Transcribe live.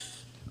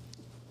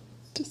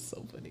Just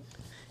so funny.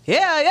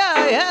 Yeah. Yo.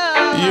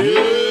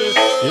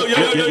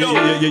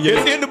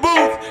 It's in the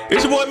booth.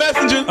 It's your boy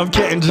Messenger. I'm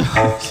Kenton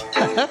Jones.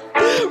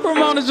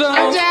 Ramona Jones.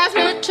 I'm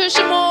Daphne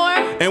Trisha Moore.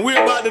 And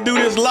we're about to do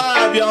this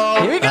live,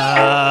 y'all. Here we go.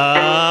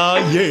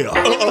 Yeah.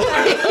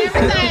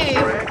 Everything.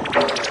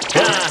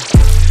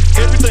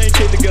 Everything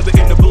came together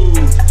in the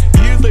booth.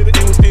 Years later,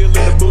 it was still in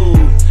the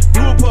booth.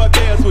 Doing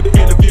podcasts with the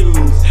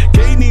interviews.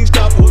 Can't even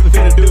stop what we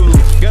finna do.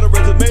 Got a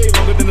resume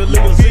longer than a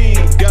limousine.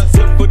 Got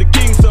something for the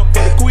king, something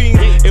for the queen.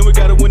 And we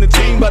gotta win the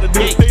team, about to do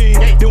the thing.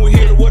 Then we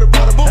hear the water,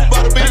 bada boom,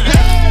 bada bing. You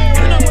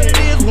know what it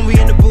is when we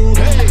in the booth.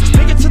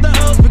 Speak it to the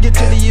us, speak it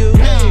to the you.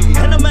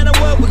 And no matter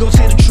what, we gon'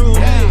 see the truth.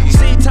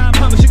 See time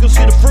coming, she gon'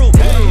 see the fruit.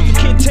 You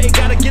can't take,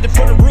 gotta get it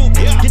for the root.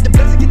 Get the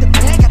blessing, get the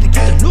bag, gotta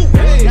get the loot.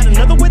 Got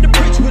another way to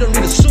preach, we don't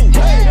need a suit.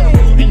 Got a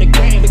rule in the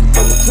game, looking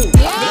for recruit.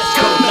 Let's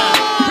go now.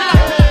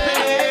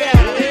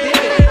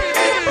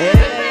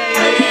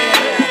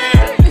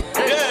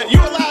 Yeah, you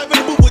alive in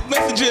the booth with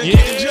Messenger and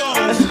Kenton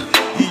Jones.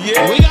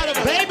 Yeah. We got a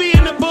baby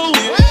in the booth.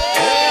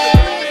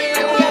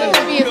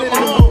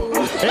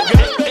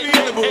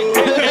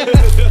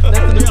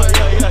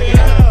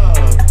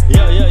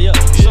 Yeah.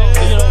 So,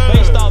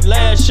 based off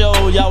last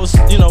show, y'all was,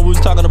 we was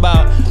talking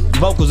about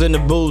vocals in the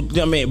booth.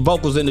 I mean,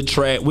 vocals in the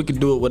track. We could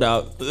do it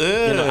without.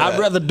 I'd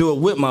rather do it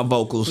with my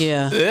vocals.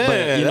 Yeah.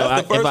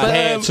 But if I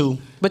had to.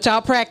 But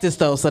y'all practiced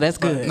though, so that's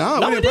good. No,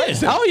 we didn't practice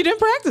that. Oh, you didn't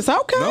practice?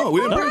 Okay. No,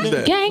 we didn't practice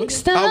that.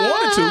 Gangsta. I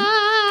wanted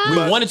to. We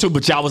wanted to,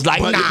 but y'all was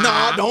like, But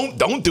nah.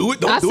 don't do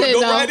it. Don't I do it. said Go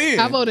no. right in.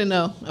 I voted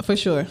no for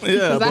sure. Yeah, 'Cause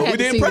I but had we to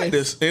didn't see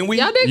practice. And we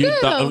Y'all did You good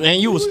though. and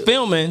you was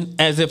filming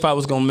as if I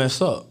was gonna mess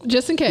up.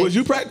 Just in case. Was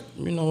you practice?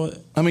 You know what?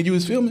 I mean, you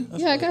was filming?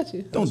 Yeah, I got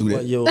you. Don't do But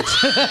that. yo, Like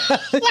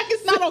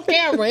it's not on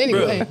camera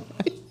anyway.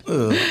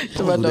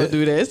 Don't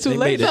do that. It's too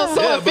late. made it. So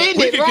Yeah, but we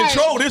offended, can right?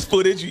 control this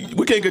footage.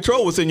 We can't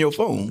control what's in your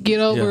phone.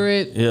 Get over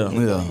it. yeah.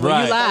 Yeah.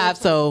 Right. You live,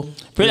 so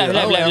Blah,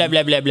 blah, blah,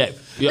 blah, blah, blah.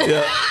 Yeah.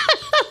 Yeah.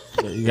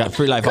 You got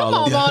free life all Come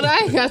on, over. Mona. I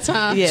ain't got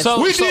time. yes. So-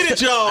 We did it,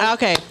 y'all.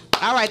 Okay.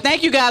 All right.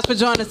 Thank you guys for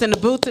joining us in the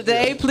booth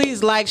today.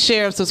 Please like,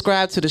 share, and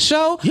subscribe to the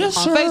show Yes,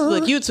 on sir.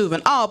 Facebook, YouTube,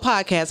 and all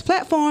podcast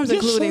platforms,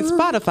 including sir.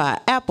 Spotify,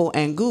 Apple,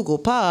 and Google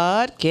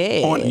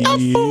Podcasts. On No,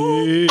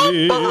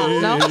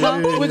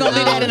 we're gonna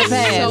leave that in the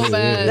past. So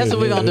bad. That's what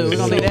we're gonna do. We're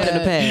gonna leave that in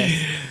the past.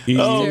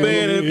 Oh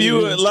man, if you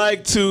would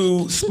like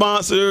to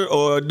sponsor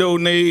or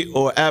donate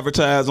or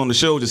advertise on the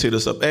show, just hit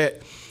us up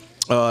at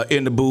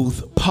in the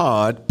booth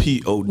pod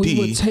POD We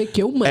will take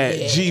your money. at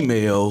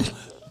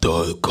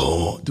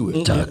gmail.com. Do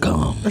it.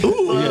 .com.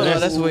 Oh,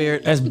 that's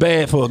weird. That's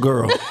bad for a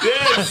girl. Oh,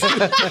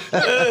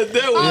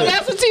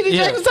 that's what TD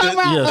Jakes was talking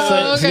about.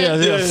 Oh,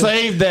 okay.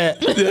 Save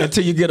that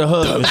until you get a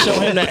husband. Show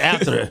him that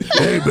after.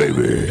 Hey,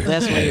 baby.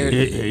 That's weird.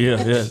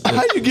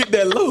 How you get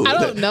that low? I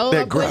don't know.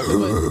 That I played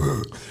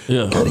growl.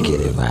 Yeah. Gotta get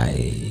it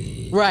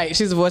right. Right.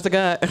 She's the voice of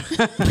God.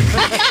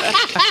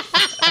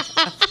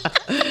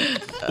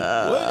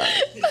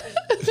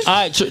 All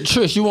right,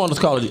 Trish, you want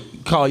to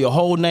call your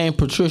whole name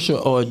Patricia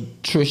or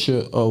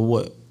Trisha or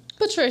what?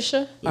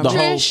 Patricia. The whole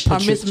Trish.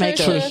 Or Miss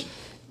Makeup. Trish.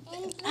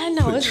 I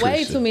know it's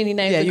way too many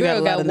names. Yeah, the you got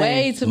girl a lot got of way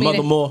names. too many.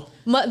 Mother Moore.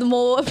 Mother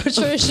Moore,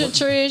 Patricia,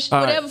 Trish, All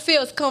right. whatever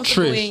feels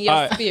comfortable in Trish. your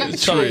All right. spirit.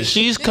 So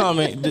she's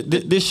coming.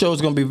 This show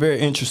is going to be very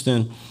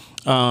interesting.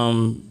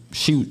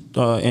 She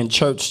in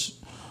church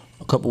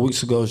a couple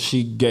weeks ago.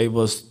 She gave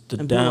us the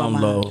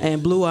download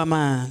And blew our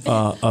mind.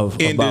 of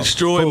And about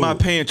destroyed food. my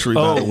pantry,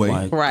 by the way.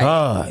 My Right.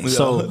 God.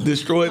 So So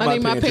destroyed I my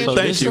need my pantry. pantry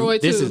Thank you.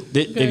 destroyed. this is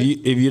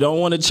if you don't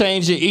want to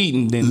change your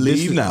eating, then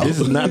Leave now.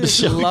 This is not the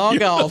show.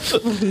 Log off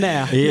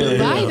now. Yeah.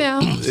 Bye now.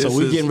 So This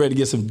we're is- getting ready to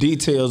get some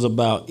details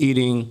about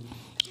eating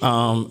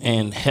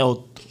and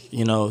health.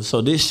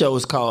 So this show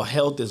is called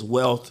Health is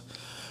Wealth.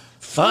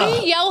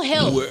 Free your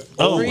health.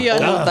 Oh Free my your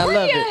health. I Free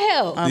love your it.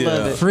 health. I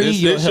love it. Free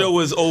your This health. show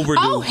is overdue.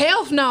 Oh,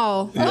 health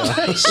no.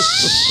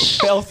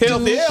 Health,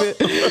 Health, yeah.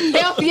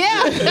 Health,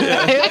 yeah.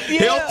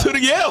 Health to the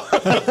yell.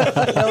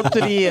 Health to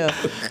the year.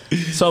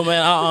 So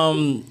man,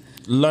 I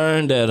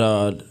learned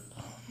that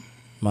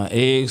my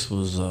eggs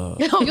was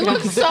You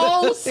look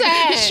so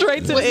sad.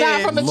 Straight to was the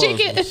not end. from a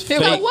chicken. It So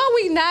was what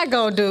we not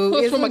gonna do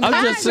is from we a not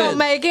I'm just saying. gonna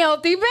make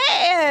healthy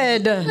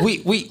bed.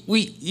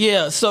 we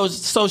yeah. So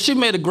she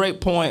made a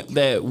great point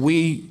that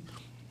we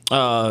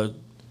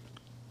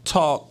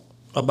talk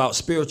about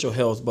spiritual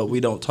health, but we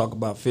don't talk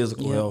about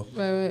physical health.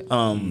 Right.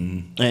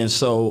 And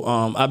so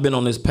I've been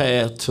on this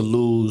path to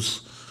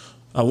lose.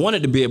 I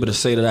wanted to be able to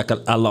say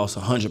that I lost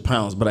 100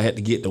 pounds, but I had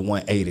to get to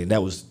 180.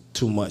 That was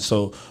too much.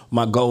 So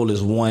my goal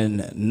is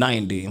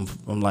 190.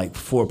 I'm like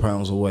 4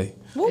 pounds away.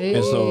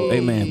 And so,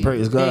 amen.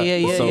 Praise God.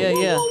 Yeah. So,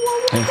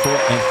 in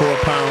 4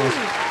 pounds,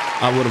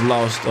 I would have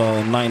lost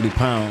 90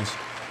 pounds.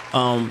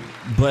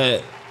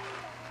 But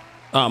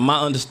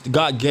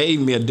God gave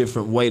me a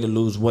different way to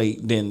lose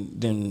weight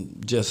than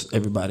just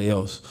everybody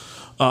else.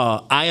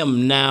 I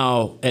am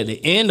now at the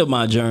end of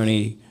my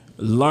journey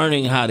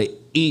learning how to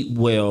eat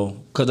well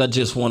because I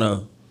just want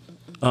to.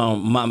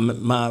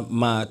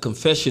 My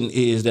confession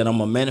is that I'm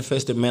a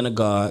manifested man of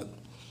God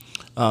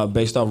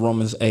based off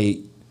Romans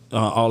 8.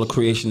 all the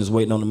creation is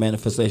waiting on the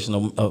manifestation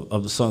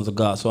of the sons of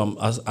God. So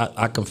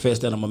I confess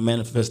that I'm a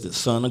manifested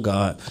son of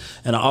God.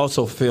 And I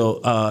also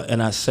feel,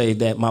 and I say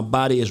that my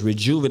body is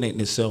rejuvenating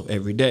itself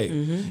every day,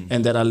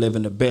 and that I live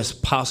in the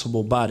best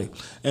possible body.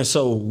 And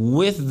so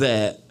with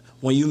that,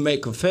 when you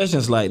make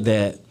confessions like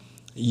that,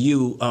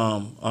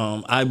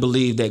 I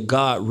believe that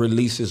God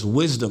releases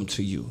wisdom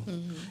to you,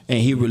 and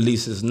he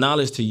releases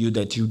knowledge to you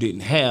that you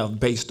didn't have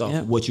based off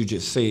of what you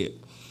just said.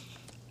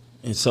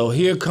 And so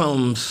here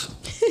comes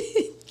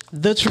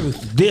the truth.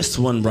 This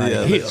one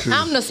right here.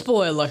 I'm the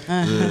spoiler.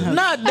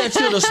 Not that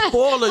you're the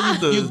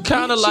spoiler. You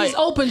kind of like She's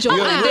opened your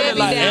you're eyes. really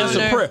like down answer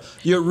there. prayer.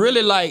 You're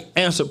really like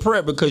answer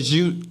prayer because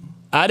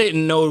I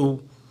didn't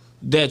know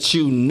that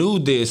you knew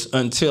this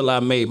until I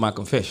made my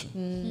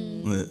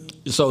confession.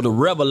 So the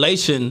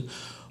revelation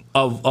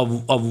of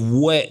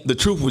what The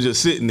truth was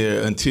just sitting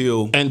there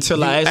until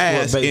I you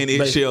asked for it, and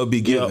it shall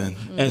be given.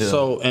 And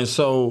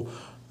so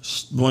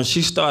when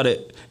she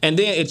started, and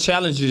then it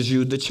challenges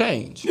you to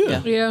change.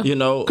 Yeah. You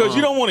know, Because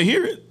you don't want to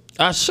hear it.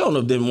 I sure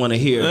enough didn't want to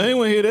hear. I didn't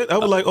want to hear that. I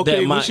was like,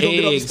 okay, That my when she gonna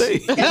get off eggs- the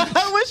stage?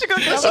 When she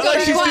gonna I like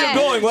she's still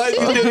going. Why is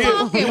she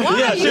still here?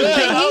 Why she was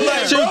killing- I'm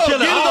like, she was bro,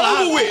 killing get it all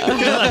over with.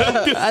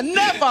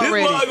 enough This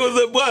already. vlog was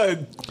boy,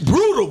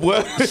 brutal,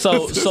 boy.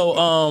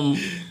 So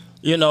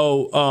you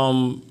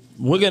know,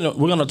 we're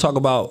gonna talk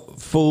about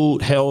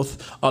food,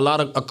 health. A lot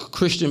of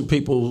Christian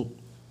people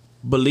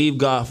believe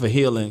God for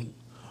healing,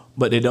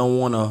 but they don't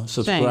want to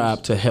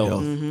subscribe to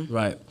health,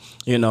 right?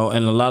 You know,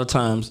 and a lot of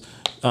times,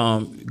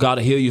 God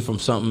will heal you from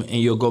something, and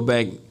you'll go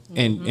back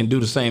and do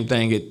the same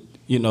thing.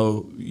 You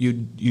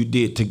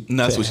did to And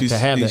that's what to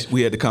have that.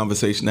 we had the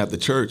conversation at the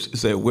church. It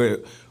said we're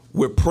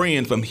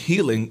praying for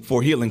healing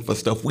for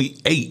stuff we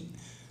ate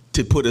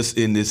to put us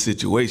in this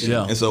situation.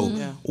 Yeah. And so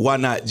why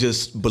not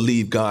just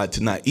believe God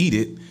to not eat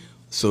it,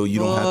 so you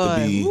don't have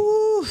to be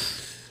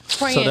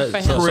Praying for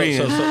him.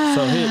 Praying.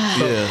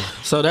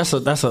 So that's a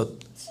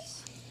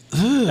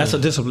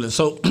discipline.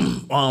 So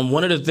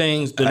one of the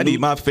things I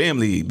need my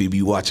family to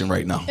be watching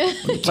right now.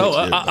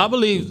 I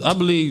believe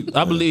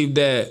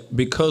that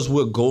because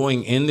we're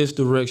going in this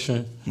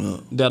direction,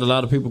 that a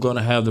lot of people are going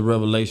to have the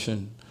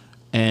revelation,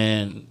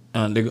 and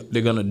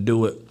they're going to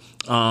do it.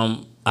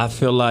 I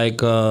feel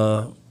like,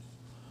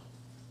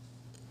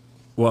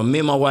 me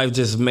and my wife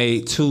just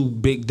made 2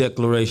 big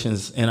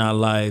declarations in our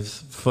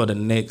lives for the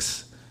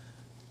next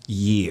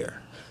year.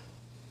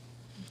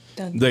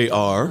 They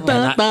are. And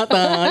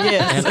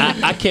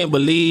I can't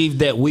believe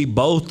that we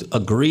both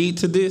agreed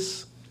to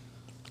this.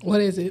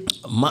 What is it?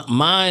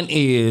 Mine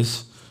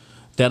is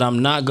that I'm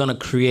not gonna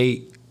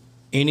create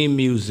any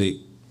music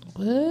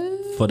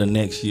for the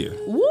next year.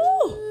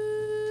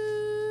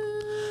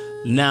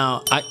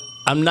 Now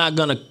I'm not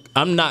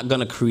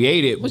gonna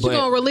create it. But you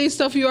gonna release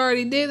stuff you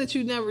already did that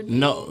you never did?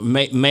 No,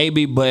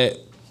 maybe, but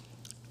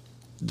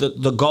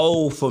the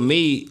goal for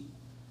me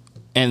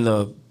and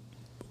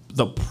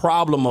the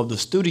problem of the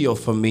studio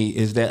for me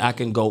is that I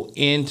can go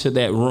into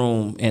that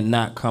room and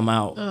not come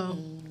out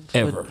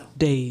ever.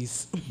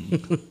 Days.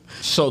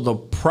 So the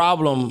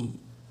problem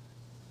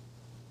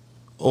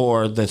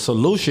or the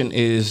solution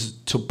is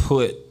to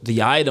put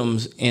the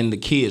items in the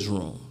kids'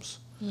 rooms.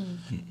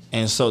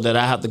 And so that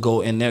I have to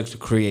go in there to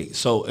create.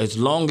 So as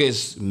long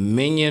as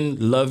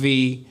Minion,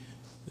 Lovey,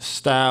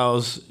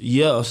 Styles,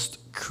 Just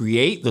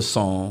create the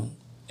song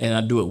and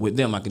I do it with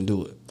them, I can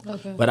do it.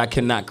 Okay. But I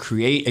cannot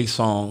create a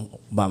song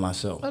by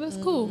myself. Oh, that's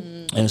cool.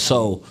 And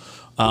so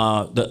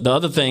the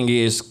other thing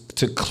is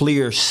to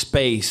clear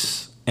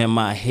space in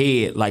my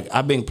head. Like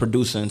I've been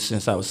producing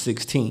since I was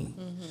 16.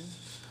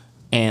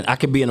 And I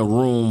could be in a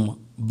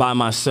room by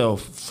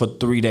myself for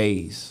 3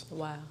 days.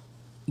 Wow.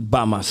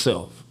 By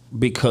myself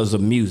because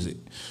of music.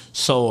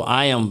 So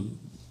I am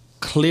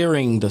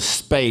clearing the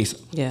space.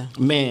 Yeah.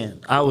 Man,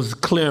 I was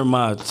clearing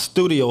my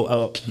studio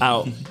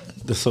out.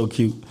 That's so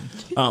cute.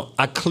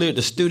 I cleared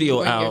the studio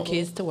Bring out. your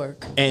kids to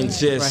work. And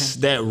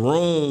just that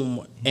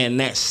room and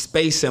that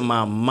space in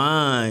my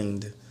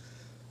mind,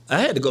 I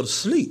had to go to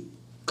sleep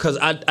because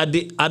I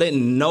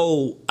didn't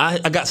know.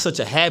 I got such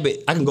a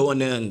habit. I can go in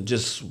there and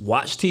just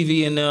watch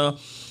TV in there.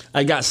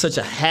 I got such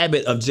a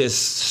habit of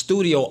just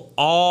studio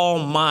all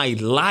my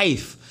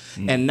life,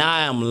 and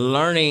now I'm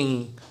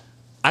learning.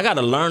 I got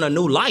to learn a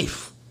new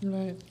life.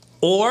 Right.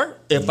 Or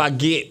if I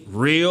get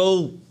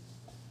real,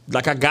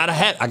 like I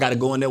gotta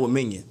go in there with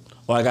Minion,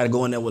 or I gotta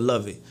go in there with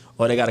Lovey,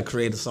 or they gotta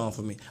create a song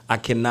for me. I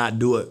cannot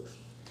do it.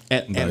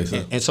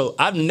 And so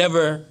I've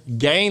never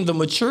gained the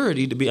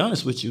maturity, to be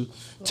honest with you,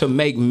 to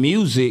make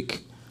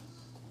music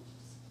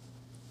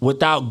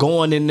without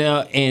going in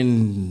there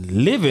and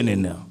living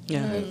in there.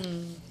 Yeah.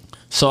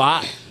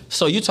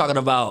 So you're talking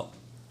about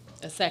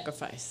A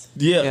sacrifice.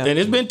 and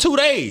it's been 2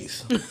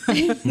 days.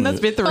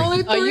 That's been 3.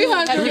 Only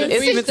 300.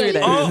 It's been 3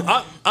 days.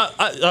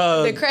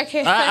 The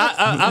crackhead.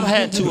 I've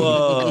had to.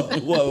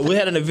 Well, we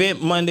had an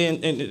event Monday,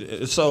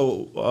 and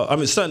so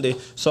Sunday.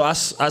 So I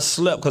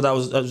slept because I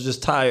was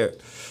just tired.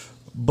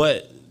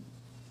 But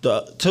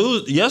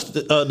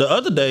the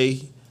other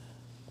day,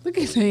 Look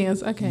at his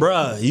hands. Okay.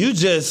 bruh, you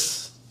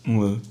just.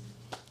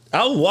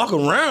 I was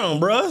walking around,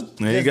 bro.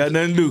 Ain't got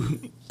nothing to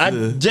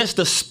do. Just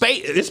the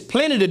space. It's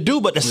plenty to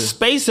do, but the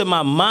space in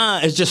my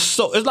mind is just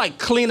so. It's like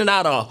cleaning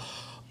out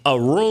a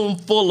room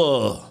full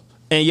of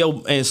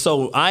and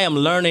so I am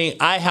learning.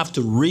 I have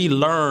to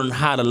relearn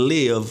how to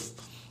live,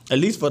 at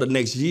least for the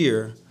next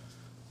year,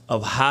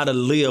 of how to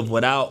live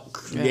without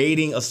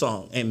creating a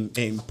song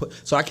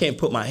so I can't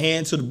put my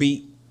hand to the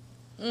beat.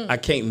 I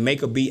can't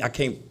make a beat. I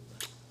can't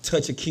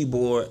touch a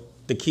keyboard.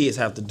 The kids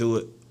have to do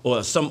it,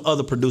 or some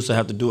other producer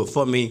have to do it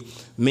for me.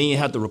 Me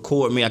have to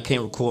record me. I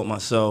can't record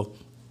myself.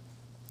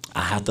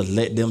 I have to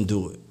let them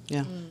do it.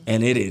 Yeah.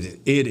 And it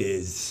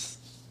is.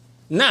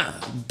 Nah,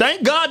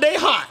 thank God they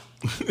hot.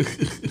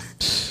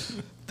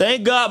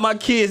 Thank God my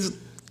kids.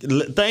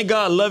 Thank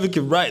God Lovey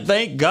can write.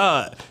 Thank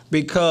God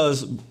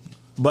because,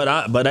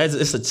 but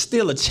it's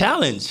still a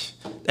challenge.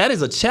 That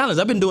is a challenge.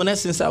 I've been doing that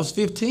since I was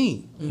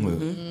 15.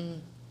 Mm-hmm.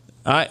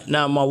 All right,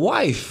 now my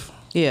wife.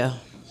 Yeah.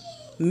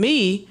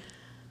 Me,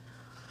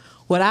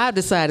 what I've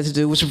decided to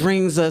do, which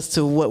brings us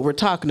to what we're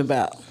talking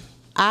about.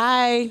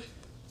 I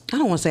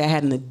don't want to say I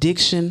had an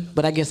addiction,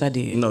 but I guess I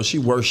did. No, she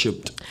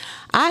worshipped.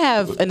 I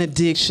have an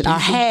addiction. I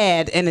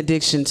had an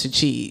addiction to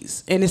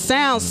cheese. And it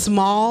sounds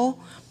small,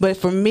 but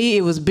for me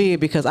it was big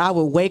because I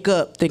would wake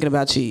up thinking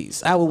about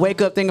cheese. I would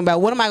wake up thinking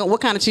about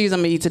what kind of cheese I'm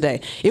gonna eat today.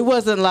 It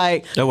wasn't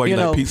like, that's why you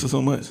like pizza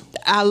so much?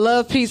 I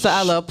love pizza.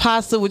 I love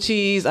pasta with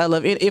cheese. I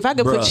love it. If I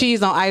could put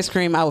cheese on ice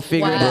cream, I would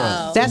figure it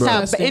out. That's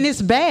how, and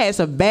it's bad. It's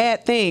a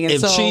bad thing. And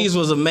if cheese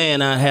was a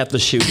man, I'd have to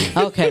shoot him.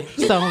 Okay,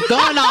 so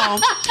going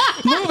on,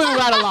 moving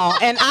right along,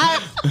 and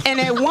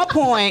at one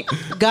point,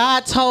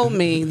 God told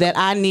me that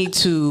I need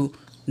to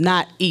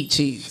not eat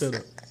cheese.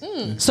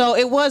 So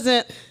it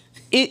wasn't.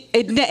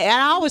 And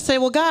I always say,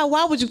 well, God,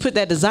 why would you put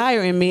that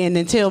desire in me and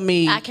then tell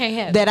me I can't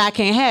have that I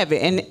can't have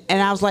it?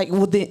 And I was like,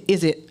 well, then,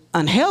 is it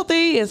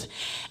unhealthy?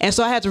 And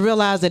so I had to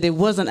realize that it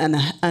wasn't an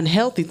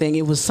unhealthy thing.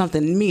 It was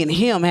something me and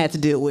him had to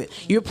deal with.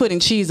 You're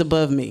putting cheese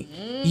above me.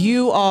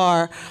 You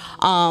are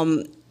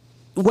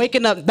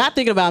waking up, not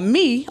thinking about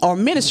me or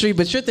ministry,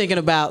 but you're thinking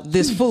about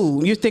this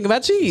food. You're thinking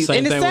about cheese.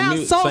 Same and it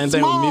sounds so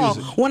small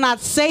when I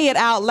say it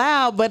out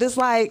loud, but it's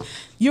like,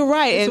 you're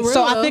right. It's and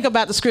so I think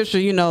about the scripture,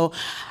 you know,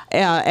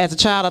 as a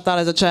child, I thought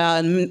as a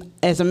child, and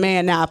as a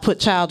man now, I put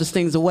childish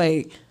things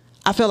away.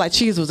 I felt like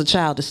cheese was a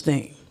childish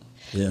thing.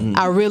 Yeah.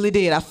 I really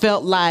did. I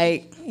felt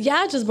like...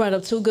 Y'all just brought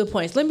up 2 good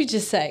points. Let me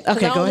just say, because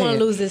okay, I don't want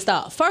to lose this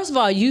thought. First of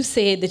all, you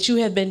said that you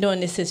have been doing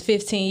this since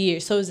 15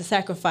 years, so it was a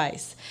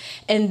sacrifice,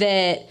 and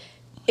that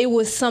it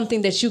was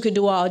something that you could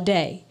do all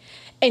day.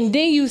 And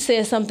then you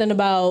said something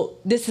about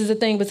this is a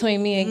thing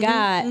between me and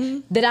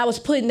God, that I was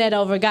putting that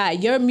over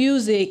God. Your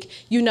music,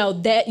 you know,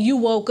 that you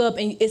woke up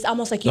and it's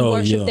almost like you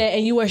worship that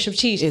and you worship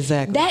cheese.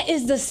 Exactly. That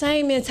is the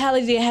same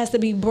mentality that has to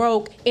be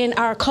broke in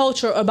our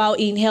culture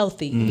about eating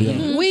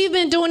healthy. We've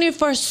been doing it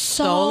for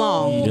so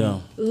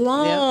long.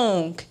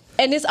 Yep.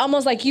 And it's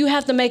almost like you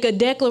have to make a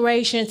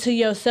declaration to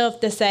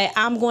yourself to say,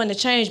 I'm going to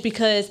change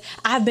because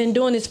I've been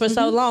doing this for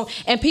so long.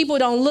 And people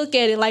don't look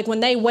at it like when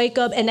they wake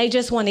up and they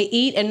just want to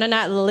eat and they're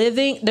not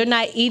living, they're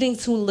not eating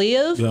to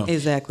live. Yeah.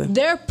 Exactly.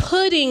 They're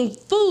putting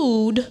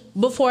food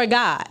before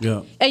God.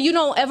 Yeah. And you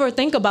don't ever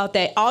think about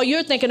that. All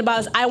you're thinking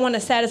about is, I want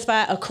to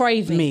satisfy a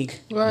craving. Me.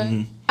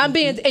 Right. And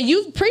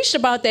you've preached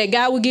about that.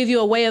 God will give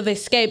you a way of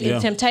escape in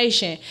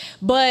temptation.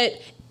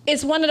 But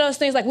it's one of those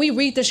things, like we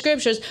read the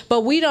scriptures,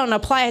 but we don't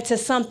apply it to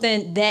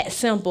something that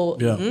simple,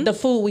 the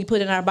food we put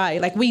in our body.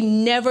 Like we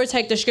never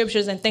take the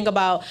scriptures and think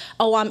about,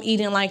 oh, I'm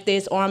eating like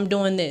this or I'm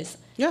doing this.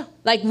 Yeah.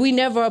 Like we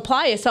never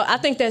apply it. So I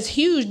think that's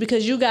huge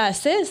because you guys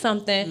said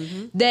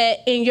something that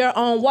in your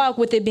own walk,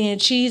 with it being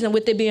cheese and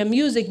with it being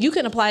music, you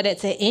can apply that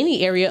to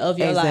any area of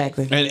your life.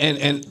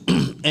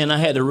 And I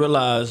had to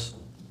realize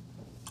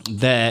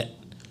that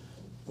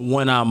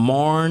when I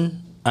mourn,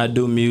 I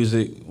do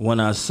music. When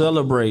I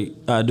celebrate,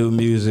 I do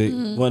music.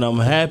 When I'm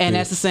happy, and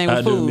that's the same with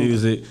I do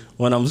music.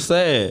 When I'm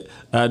sad,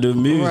 I do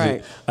music.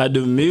 Right. I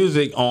do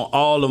music on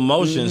all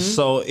emotions.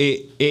 So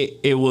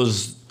it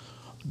was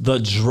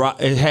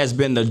it has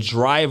been the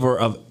driver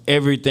of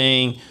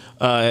everything.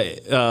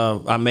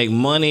 I make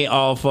money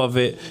off of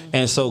it,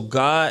 and so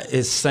God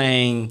is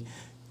saying,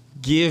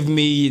 "Give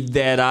me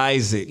that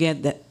Isaac."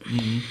 Get that.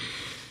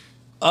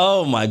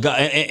 Oh my God!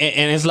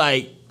 And it's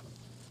like.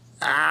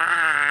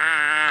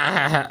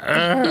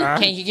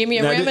 Can you give me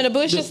a ram in the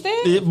bush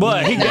instead?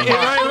 But he got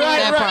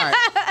right.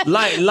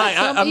 Like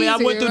I mean, I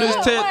went through this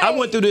test. I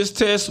went through this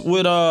test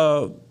with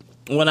when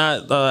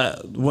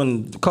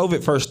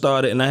COVID first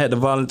started, and I had to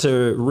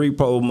volunteer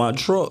repo my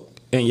truck,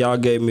 and y'all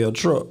gave me a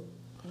truck.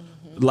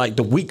 Like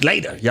the week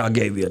later, y'all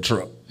gave me a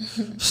truck.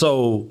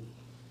 So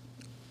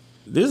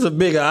this is a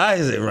bigger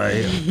Isaac right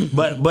here.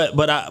 But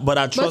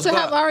I trust But to God.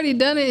 have already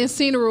done it and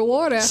seen the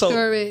reward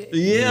after it,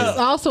 yeah, it's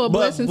also a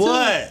blessing too.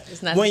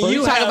 When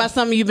you talk about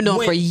something you've been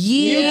doing for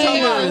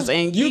years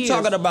and you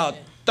talking about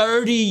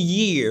 30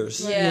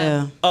 years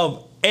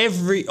of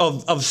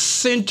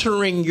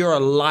centering your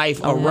life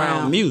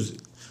around music.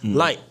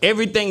 Like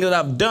everything that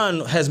I've done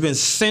has been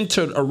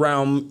centered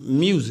around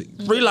music.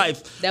 Free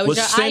Life That was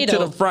your centered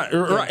idol. up front.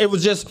 Right. It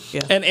was just,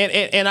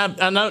 and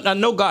I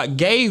know God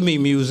gave me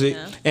music,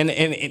 and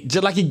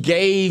just like He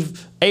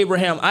gave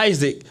Abraham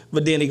Isaac,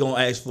 but then He gonna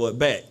ask for it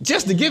back,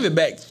 just to give it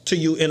back to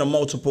you in a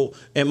multiple.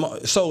 And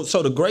so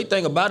the great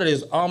thing about it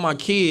is all my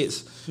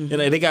kids, you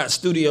know, they got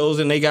studios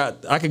and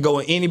I could go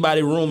in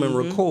anybody's room and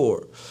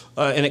record,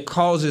 and it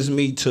causes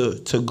me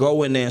to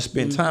go in there and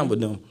spend time with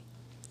them.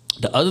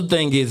 The other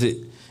thing is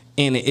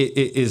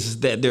is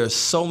that there are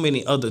so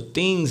many other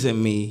things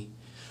in me,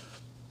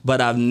 but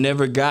I've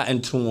never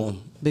gotten to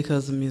them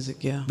Because of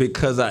music, yeah.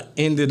 because I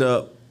ended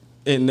up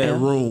in that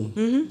room.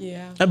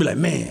 Yeah. I'd be like,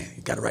 man,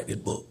 you gotta write this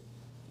book.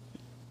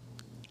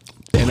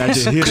 And I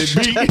just hit it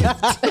beat.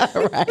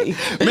 Right.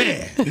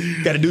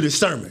 Man, gotta do this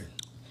sermon.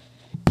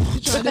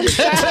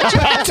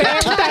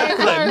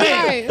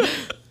 Right.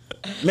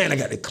 Man, I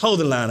got the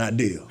clothing line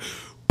idea.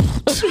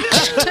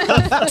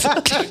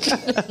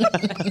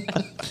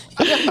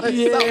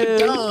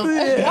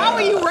 Why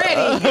were you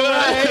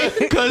ready?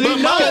 Because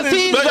he knows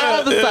He's the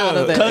other side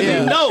of that. Because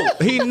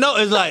he know.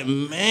 It's like,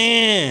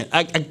 man,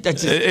 I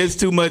just, It's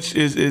too much.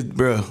 It's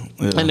bro.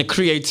 Yeah. and the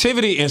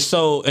creativity, and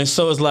so it's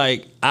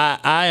like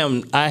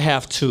I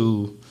have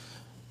to,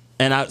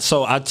 and I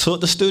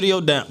took the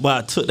studio down. Well,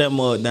 I took that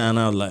mug down.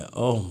 I was like,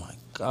 oh my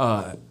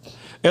God,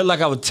 it was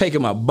like I was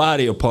taking my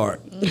body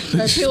apart.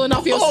 Peeling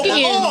off your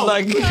skin.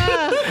 Like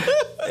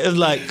it's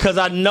like, because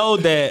I know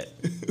that,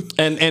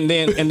 and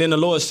then the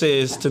Lord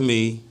says to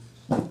me,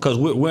 because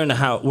we're in the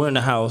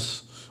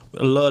house,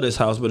 I love this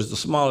house, but it's the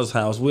smallest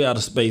house. We're out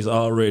of space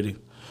already,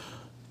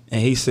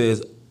 and He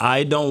says,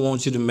 I don't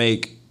want you to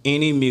make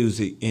any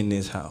music in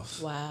this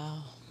house.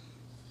 Wow.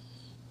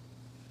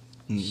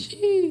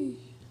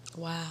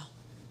 Wow.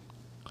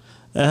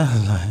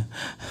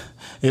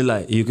 It's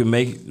like you can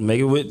make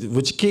it with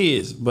your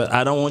kids, but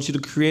I don't want you to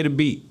create a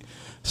beat.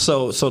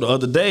 So the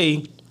other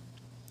day,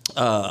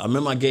 I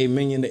remember I gave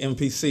Minion the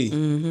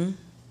MPC,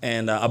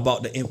 and I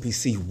bought the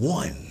MPC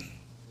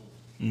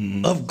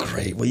 1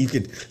 upgrade where you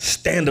could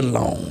stand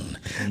alone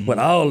with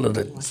all of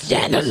the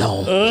stand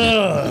alone.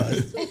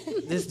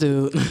 This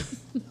dude.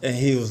 And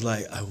he was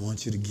like, I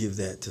want you to give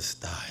that to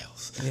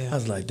Styles. Yeah. I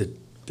was like, the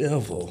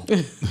devil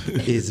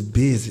is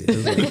busy. I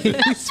was like,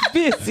 He's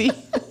busy.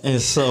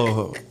 and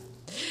so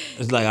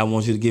it's like, I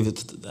want you to give it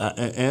to,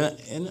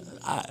 and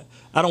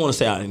I don't want to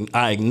say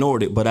I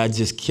ignored it, but it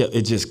just kept.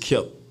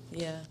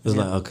 Yeah. It's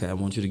like, okay, I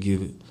want you to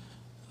give it.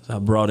 So I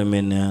brought him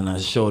in there and I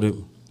showed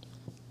him.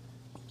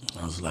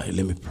 I was like,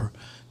 let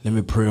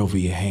me pray over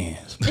your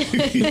hands.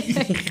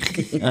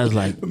 I was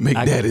like, Make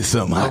daddy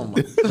something. oh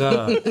my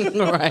God.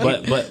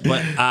 Right. But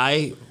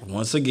I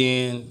once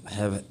again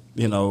have,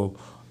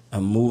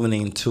 I'm moving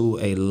into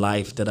a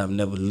life that I've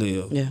never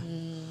lived. Yeah.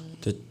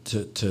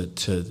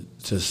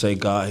 To say,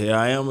 God, here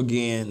I am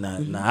again.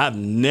 Now I've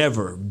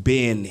never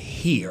been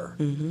here.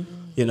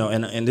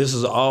 And this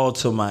is all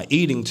to my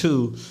eating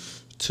too,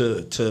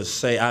 to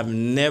say I've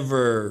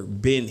never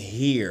been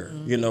here.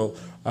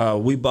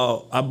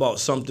 I bought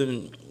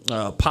something,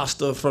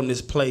 pasta from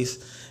this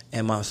place,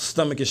 and my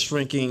stomach is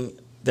shrinking.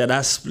 That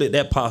I split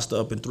that pasta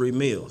up in 3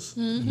 meals.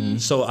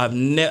 So I've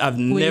never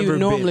You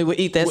normally been, would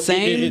eat that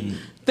same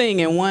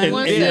thing in one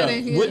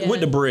setting.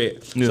 with the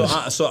bread.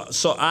 Yeah.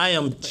 So I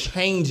am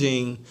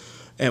changing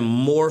and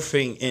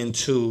morphing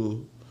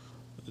into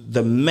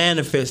the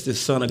manifested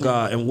Son of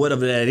God and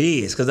whatever that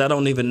is, because I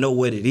don't even know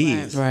what it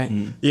is. Right.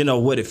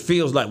 What it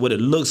feels like, what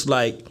it looks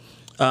like.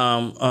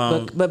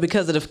 But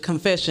because of the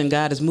confession,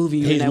 God is moving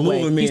you in He's that way.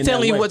 moving me He's in that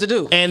telling you way. what to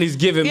do. And He's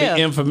giving Yeah.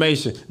 me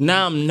information.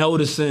 Now I'm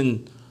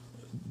noticing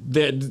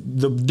that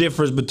the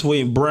difference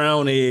between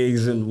brown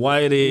eggs and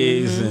white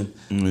eggs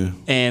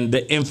and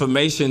the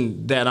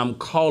information that I'm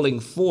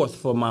calling forth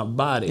for my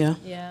body. Yeah.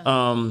 Yeah.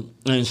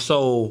 And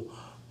so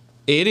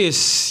it is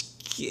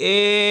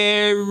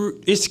scary.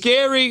 It's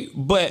scary,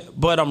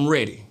 but I'm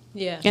ready.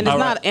 Yeah. And it's All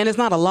not right. and it's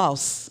not a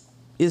loss.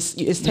 It's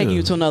taking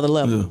you to another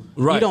level. Yeah.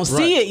 Right, You don't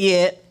see right. it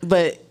yet,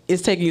 but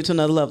it's taking you to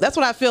another level. That's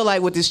what I feel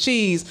like with this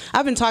cheese.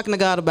 I've been talking to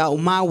God about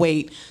my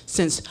weight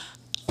since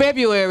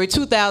February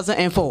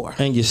 2004.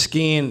 And your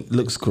skin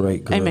looks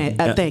great, girl. Amen.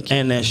 Thank you.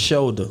 And that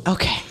shoulder.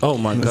 Okay. Oh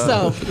my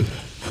God. So,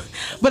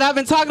 but I've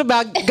been talking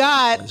about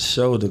God.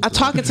 Shoulder. I'm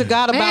talking to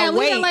God about Man, leave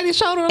weight, that lady's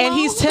shoulder and alone.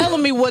 He's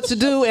telling me what to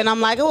do, and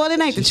I'm like, oh, well, it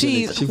ain't the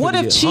She cheese. finna What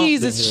if get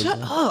cheese humped is? in here,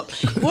 Shut up.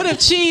 What if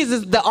cheese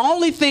is the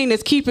only thing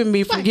that's keeping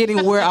me from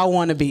getting where I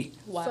want to be?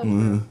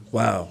 Wow.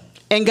 Wow.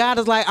 And God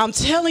is like, I'm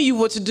telling you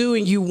what to do,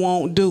 and you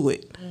won't do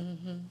it.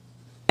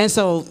 And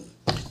so,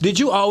 Did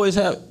you always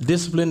have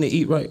discipline to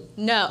eat right?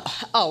 No.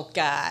 Oh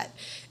God.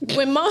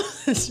 When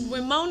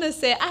Mona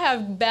said I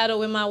have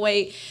battled with my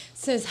weight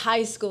since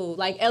high school,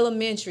 like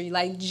elementary,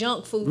 like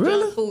junk food,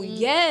 junk food.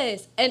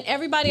 Yes. And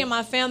everybody in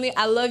my family,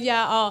 I love y'all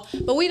all,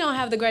 but we don't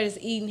have the greatest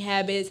eating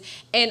habits.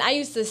 And I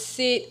used to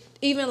sit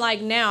even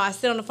like now, I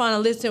sit on the phone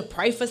and listen to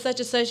pray for such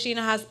and such. She in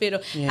the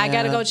hospital. Yeah. I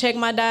gotta go check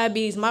my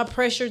diabetes, my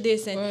pressure,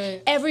 this,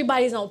 and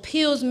everybody's on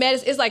pills,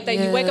 medicine. It's like that.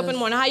 You wake up in the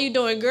morning. How you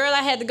doing, girl?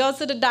 I had to go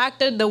to the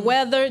doctor. The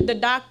weather, the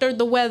doctor,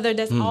 the weather.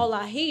 That's all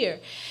I hear.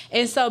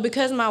 And so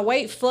because my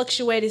weight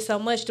fluctuated so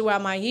much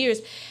throughout my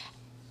years,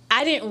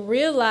 I didn't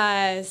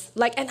realize,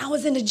 like, and I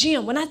was in the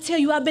gym. When I tell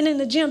you I've been in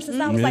the gym since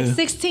I was like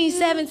 16,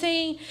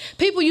 17,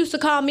 people used to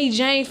call me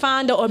Jane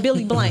Fonda or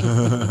Billy Blank.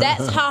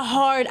 That's how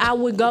hard I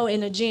would go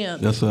in the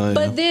gym. That's what I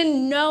But am.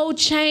 then no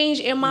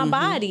change in my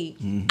body.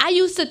 I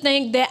used to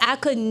think that I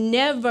could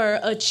never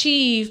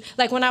achieve,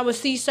 like when I would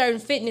see certain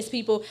fitness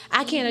people,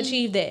 I can't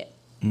achieve that.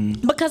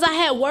 Because I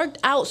had worked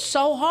out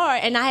so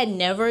hard and I had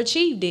never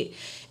achieved it.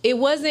 It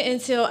wasn't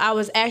until I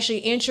was actually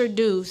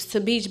introduced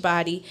to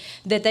Beachbody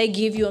that they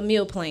give you a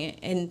meal plan.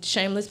 And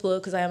shameless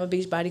plug, because I am a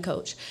Beachbody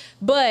coach.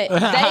 But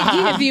they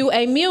give you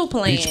a meal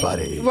plan.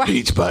 Beachbody. Right.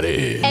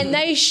 Beachbody. And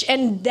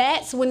and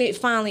that's when it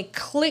finally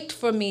clicked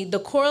for me, the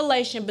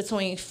correlation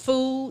between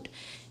food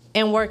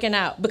and working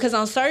out. Because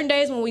on certain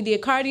days when we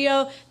did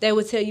cardio, they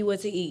would tell you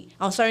what to eat.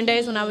 On certain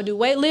days when I would do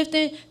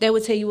weightlifting, they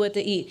would tell you what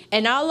to eat.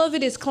 And all of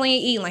it is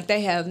clean eating. Like they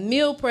have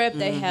meal prep,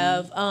 they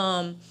have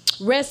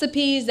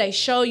recipes, they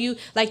show you,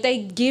 like they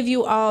give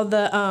you all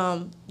the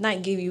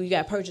not give you, you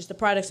gotta purchase the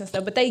products and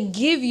stuff, but they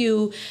give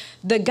you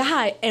the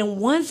guide. And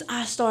once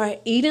I started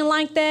eating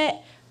like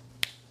that,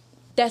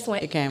 that's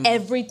when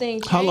everything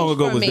changed. How long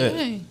ago for was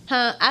me.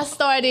 that? I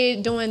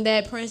started doing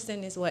that.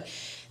 Princeton is what.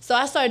 So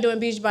I started doing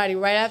Beachbody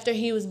right after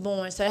he was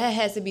born. So that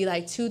has to be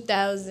like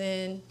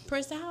 2000.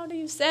 Princeton, how old are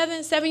you?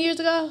 7 years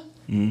ago?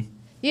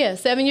 Yeah,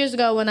 7 years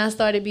ago when I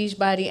started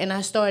Beachbody and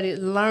I started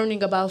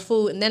learning about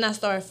food. And then I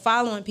started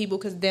following people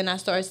because then I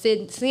started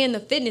seeing the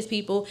fitness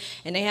people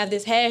and they have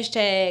this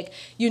hashtag,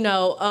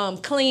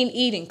 clean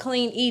eating,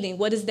 clean eating.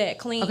 What is that?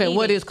 Clean eating. Okay,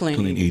 what is clean?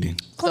 Clean eating.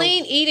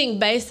 Clean eating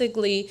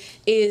basically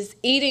is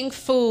eating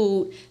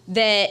food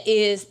that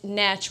is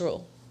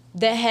natural,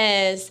 that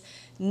has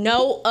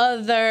no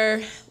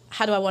other,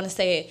 how do I want to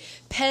say it,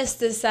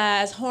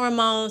 pesticides,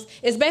 hormones.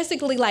 It's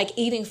basically like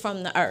eating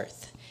from the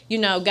earth.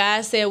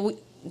 God said,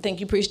 I think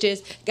you preached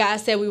this, God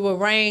said we will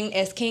reign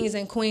as kings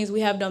and queens.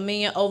 We have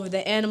dominion over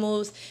the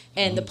animals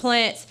and the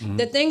plants,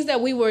 the things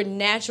that we were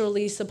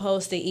naturally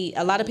supposed to eat.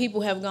 A lot of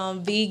people have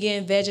gone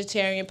vegan,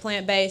 vegetarian,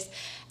 plant-based.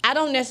 I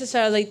don't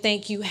necessarily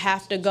think you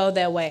have to go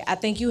that way. I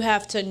think you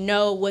have to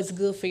know what's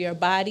good for your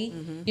body.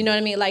 You know what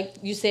I mean? Like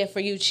you said,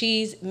 for you,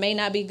 cheese may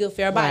not be good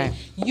for your body.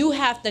 Right. You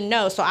have to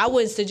know. So I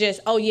wouldn't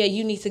suggest, oh yeah,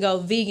 you need to go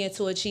vegan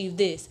to achieve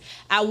this.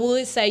 I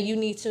would say you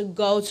need to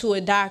go to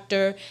a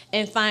doctor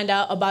and find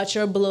out about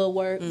your blood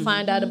work,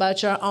 find out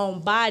about your own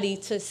body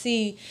to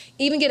see,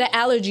 even get an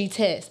allergy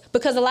test.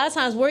 Because a lot of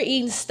times we're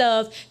eating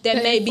stuff that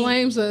may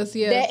inflames us,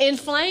 that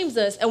inflames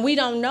us, and we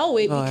don't know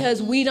it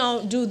because we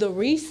don't do the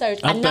research.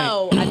 I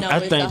know. I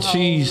it's think a whole-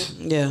 cheese.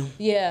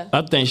 Yeah.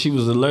 I think she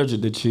was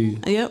allergic to cheese.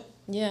 Yep.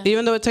 Yeah.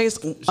 Even though it tastes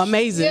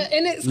amazing. Yeah,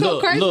 and it's so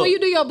Look, crazy look. when you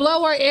do your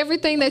blood work.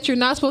 Everything that you're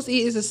not supposed to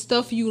eat is the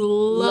stuff you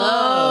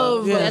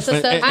love. Yeah. That's the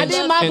stuff. I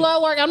did my and-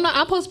 blood work. I'm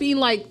supposed to be eating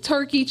like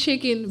turkey,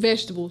 chicken,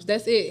 vegetables.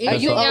 That's it. Are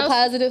you Anything O else,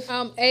 positive?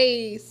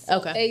 A's.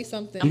 Okay. A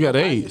something. You got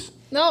AIDS.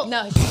 No.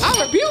 No.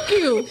 I rebuke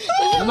you.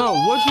 No,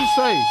 what'd you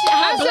say?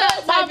 I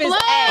said my type is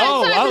blood. A.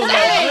 Oh, type I is was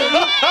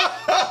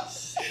A. like,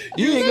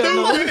 you ain't got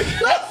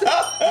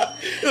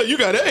no. You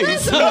got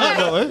AIDS.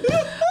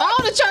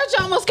 All the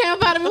church almost came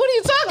up out of me. What are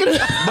you talking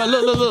about? But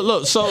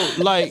look. So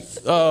like,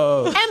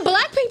 And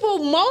black people,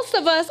 most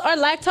of us are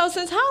lactose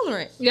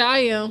intolerant. Yeah, I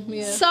am.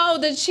 Yeah. So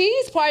the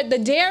cheese part, the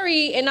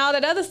dairy, and all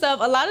that other stuff,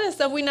 a lot of the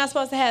stuff we're not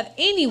supposed to have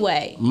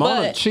anyway.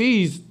 Mona But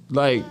cheese,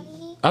 like,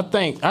 I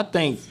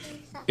think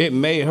it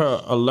made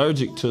her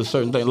allergic to a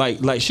certain thing.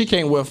 Like she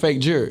can't wear fake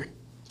jewelry.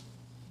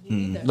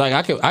 Like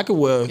I could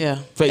wear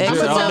fake I'm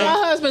jewelry I all tell day. my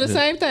husband the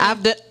same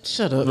thing.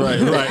 Shut up. Right.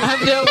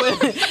 I've dealt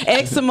with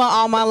eczema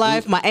all my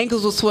life. My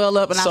ankles will swell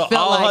up, and So I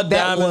felt all like her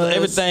that diamonds, was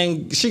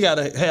everything, she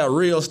gotta have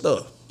real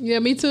stuff. Yeah,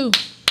 me too.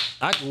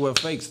 I can wear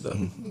fake stuff.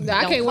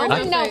 I can't wear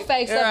I know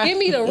fake stuff. Give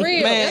me the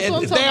real. That's what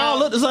I'm Man, talking they all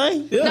about. look the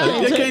same.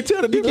 Yeah, they can't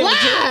tell the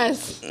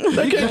Lies.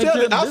 They can't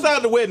tell it.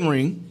 Outside the wedding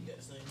ring.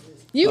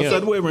 You Outside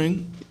the wedding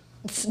ring.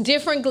 It's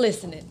different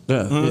glistening.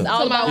 Yeah. It's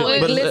all about But-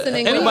 what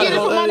glistening. You Anybody get it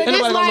from gonna- under this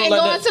anybody light gonna and look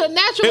go like into the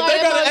natural If light they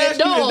and gotta go ask to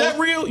the you, is door. that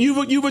real?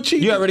 You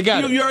achieved. You already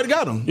got it. You already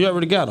got them. You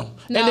already got them.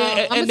 No,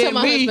 I'ma tell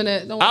my husband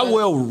that. Don't worry I about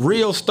wear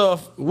real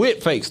stuff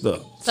with fake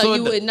stuff. So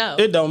you it, would know.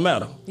 It don't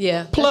matter.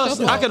 Yeah.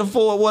 Plus, I can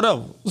afford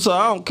whatever, so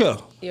I don't care.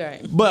 You're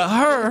right. But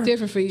her, It's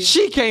different for you.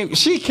 She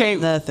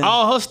can't. Nothing.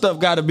 All her stuff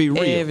got to be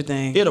real.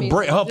 Everything. It'll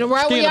break her. And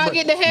right when skin y'all will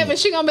get break. to heaven,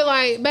 she gonna be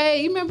like,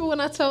 "Babe, you remember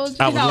when I told you?"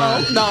 I was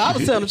lying. No, I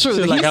was telling the truth.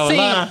 She was like, I was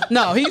lying.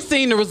 No, he's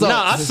seen the results. No,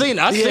 I seen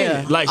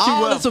Yeah. it. Like she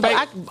All was this- fake.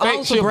 all fake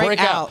this she'll break break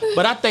out. out.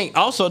 But I think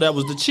also that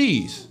was the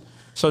cheese.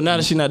 So now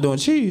that she's not doing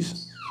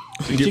cheese,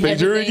 You get fake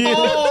jury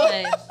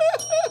again.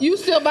 You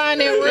still buying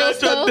that real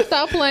stuff?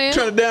 Stop playing.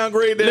 Trying to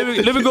downgrade that.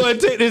 Let me go ahead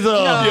and take this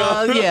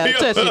Yeah,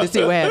 touch it to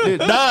see what happens.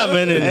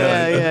 diamond in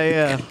there.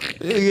 Yeah.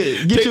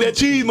 Get Take that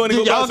cheese money,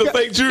 go buy y'all some got-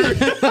 fake jewelry.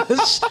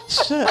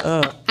 Shut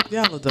up.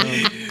 Y'all are dumb.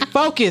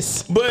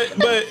 Focus. But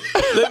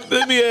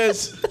let me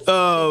ask,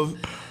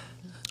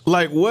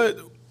 like what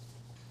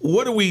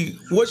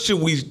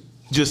should we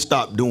just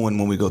stop doing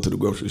when we go to the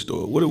grocery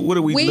store? What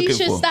are we We looking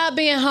should for? stop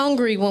being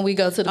hungry when we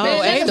go to the Oh,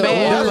 grocery amen. store.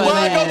 That's why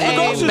I go to the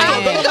grocery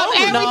store.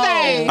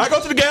 Everything. I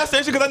go to the gas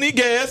station because I need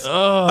gas.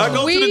 I go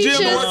to We the gym to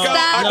should work out.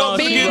 I stop go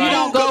to the being- gym You to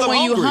don't because go I'm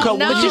when you hungry. hungry.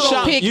 No. But you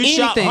don't pick you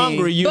shop anything.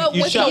 hungry. You But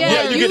with- shop.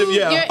 Yeah, you get it.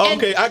 Yeah. you're-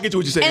 Okay, I get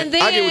what you're saying. And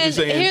then I get what you're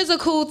saying. here's a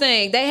cool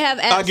thing. They have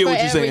apps I get for what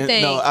you're saying.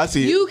 everything. No, I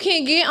see it. You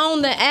can get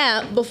on the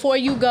app before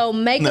you go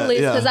make Nah, a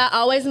list yeah. because I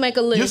always make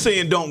a list. You're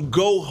saying don't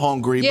go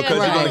hungry Yeah, because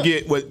you're right. gonna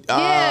get what? yeah,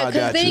 I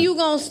because got then you. you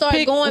gonna start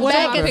Pick going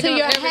back whatever. into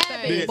your Everything.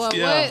 habits. But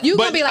Yeah. what? You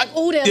gonna But be like,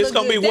 "Ooh, that it's look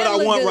gonna be good, what that I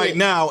look want good." right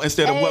now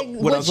instead of what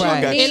What I'm you saying.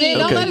 I got need. you. And then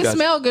don't Okay, let it got you.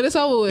 smell good. It's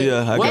over with.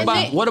 Yeah, I What got you.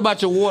 about what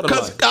about your water?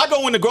 Because like? I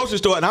go in the grocery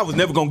store and I was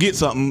never gonna get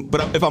something,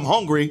 but if I'm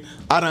hungry,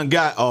 I done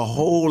got a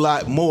whole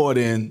lot more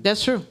than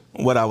That's true.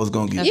 what I was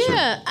gonna get.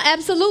 Yeah,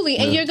 absolutely.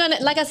 And you're gonna,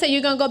 like I said,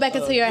 you're gonna go back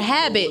into your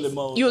habits.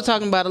 You were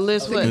talking about a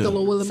list. What?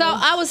 So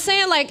I was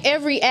saying, like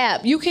every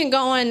app, you can go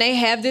on. They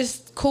have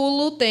this cool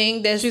little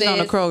thing that She's says on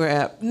the Kroger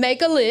app.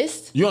 make a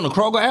list. You on the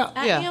Kroger app?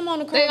 I Yeah. am on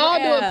the Kroger They all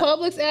do it. app.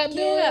 Publix app do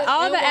Yeah, it.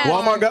 all the apps.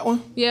 Walmart got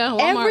one. Yeah,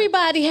 Walmart.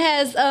 Everybody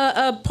has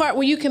a part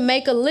where you can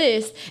make a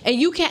list and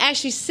you can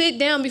actually sit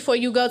down before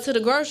you go to the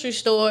grocery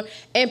store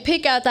and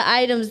pick out the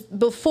items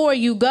before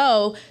you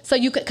go. So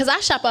you could, because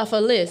I shop off a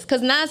list.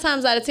 Because 9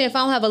 times out of 10, if I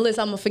don't have a list,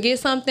 I'm going to forget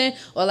something.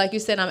 Or like you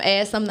said, I'm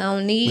add something I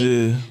don't need.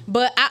 Yeah.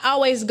 But I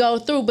always go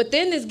through. But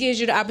then this gives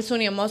you the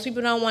opportunity, and most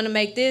people don't want to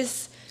make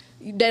this.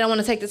 They don't want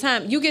to take the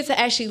time. You get to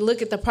actually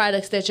look at the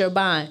products that you're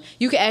buying.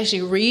 You can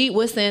actually read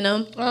what's in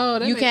them. Oh,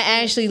 that you makes can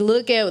sense. actually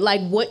look at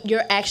like what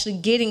you're actually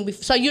getting.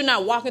 So you're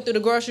not walking through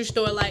the grocery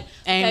store like,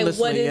 okay, Aimlessly,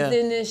 what is yeah.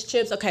 in this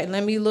chips? Okay,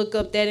 let me look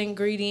up that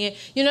ingredient.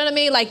 You know what I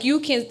mean? Like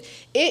you can.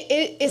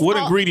 It's What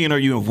all- ingredient are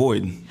you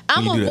avoiding?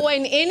 I'm when you do that?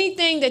 avoiding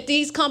anything that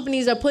these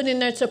companies are putting in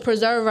there to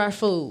preserve our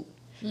food.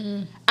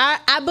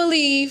 I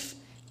believe,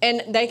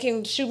 and they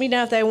can shoot me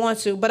down if they want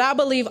to, but I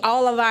believe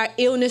all of our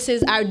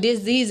illnesses, our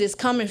diseases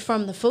coming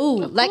from the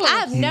food. Like course.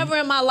 I've never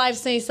in my life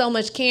seen so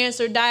much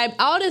cancer, diabetes,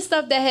 all this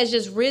stuff that has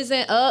just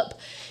risen up.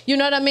 You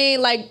know what I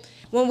mean? Like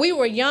when we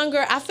were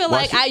younger, I feel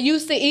Watch like it. I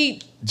used to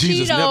eat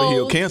Jesus Cheetos. never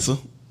healed cancer.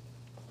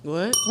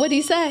 What? What'd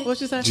he say? What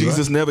you say?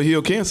 Jesus never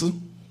healed cancer.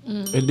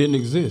 It didn't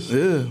exist.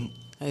 Yeah.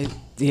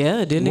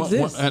 Yeah, it didn't One-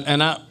 exist.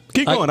 and I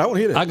Keep going, I wanna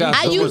hear that. I got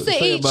I so used much to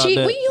say eat about cheat.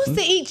 that. We used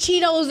to eat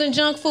Cheetos and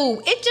junk food.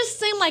 It just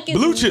seemed like it's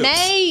Blue chips.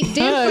 made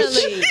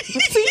differently.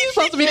 See, you're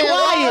supposed to be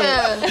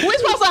quiet. We're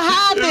supposed to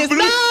hide this.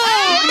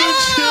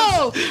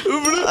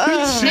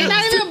 They're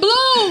not even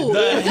blue.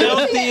 The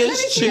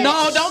healthiest chips.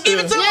 No, don't give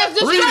it to Yeah, us.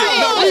 destroy Read it.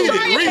 No, read it.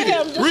 Destroy Read it for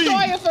him. it. Destroy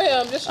Read. it for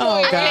him. Destroy Oh, it.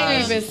 I God.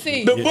 can't even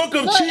see. The book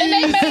of Look, and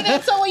they cheese. made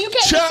it so when you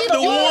can't see Chapter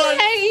the You one.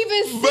 can't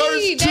even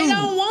verse see. 2. They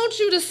don't want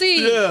you to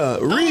see. Yeah,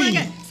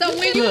 read. So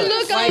when you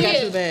look I on got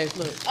two it, bags.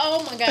 Look.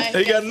 oh my God.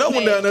 They got another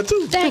one down there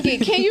too. Dang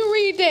it. Can you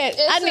read that?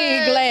 I need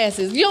says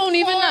glasses. You don't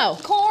even know.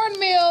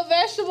 Cornmeal,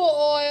 vegetable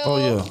oil. Oh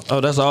yeah. Oh,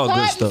 that's all good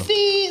Cotton stuff.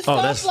 seeds, Oh,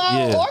 that's-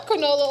 sunflower yeah. or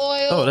canola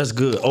oil. Oh, that's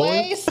good. Oil.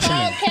 Whey,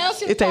 salt,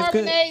 calcium It tastes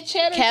good. carbonate,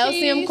 cheddar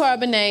Calcium cheese,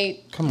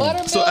 carbonate.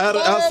 buttermilk, So butter,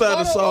 outside the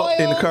butter salt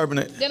and the oil,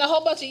 carbonate. then a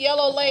whole bunch of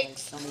yellow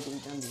lakes.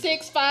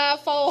 6, 5,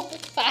 4,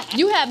 5.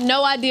 You have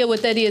no idea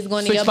what that is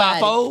going in your body.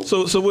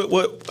 654. So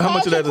what? How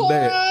much of that is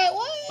bad? Hydrochloride,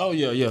 what? Oh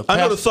yeah, yeah. I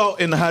know the salt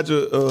and the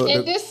hydro.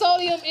 And this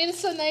sodium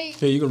insonate.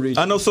 Here you can read.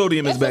 I know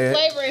sodium is That's a bad.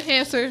 flavor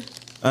enhancer.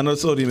 I know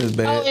sodium is Oh,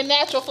 bad. and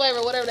natural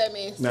flavor, whatever that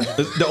means.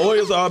 The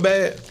oils are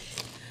bad.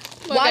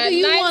 Why got do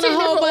you want a 19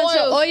 whole different bunch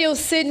of oils. oil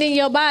sitting in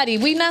your body?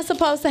 We not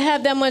supposed to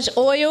have that much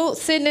oil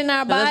sitting in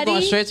our That's going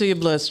body. straight to your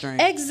bloodstream.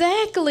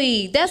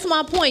 Exactly. That's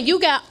my point. You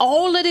got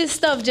all of this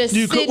stuff just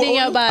You cook sitting in with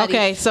your oil? body.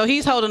 Okay, so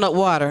he's holding up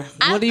water.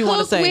 I What do you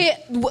want to cook say?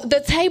 with the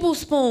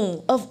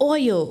tablespoon of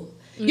oil.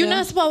 You're Yeah.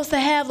 not supposed to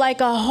have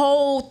like a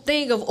whole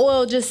thing of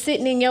oil just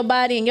sitting in your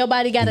body and your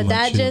body got to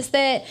digest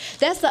that.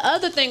 That's the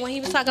other thing when he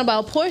was talking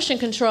about portion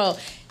control.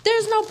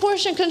 There's no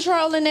portion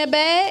control in that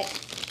bag.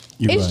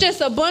 It's just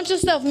a bunch of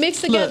stuff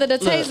mixed together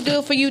that tastes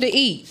good for you to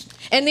eat.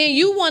 And then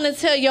you want to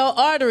tell your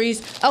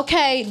arteries,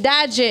 okay,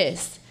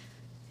 digest.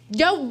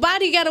 Your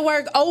body got to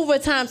work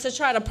overtime to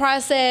try to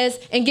process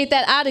and get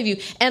that out of you.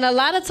 And a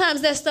lot of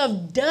times that stuff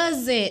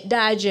doesn't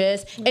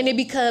digest and it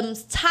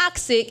becomes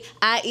toxic,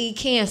 i.e.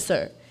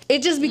 cancer.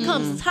 It just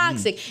becomes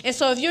toxic. And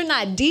so if you're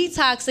not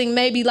detoxing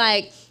maybe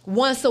like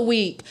once a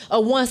week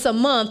or once a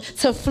month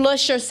to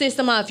flush your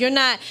system out, if you're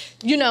not,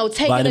 taking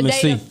Vitamin a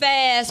day C. to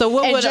fast So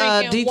what and would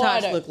a drinking detox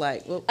water. look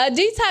like? A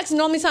detox,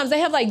 normally times they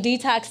have like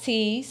detox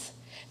teas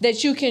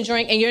that you can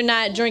drink and you're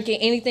not drinking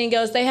anything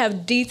else. They have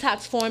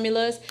detox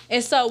formulas.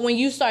 And so when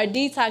you start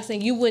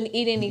detoxing, you wouldn't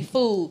eat any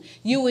food.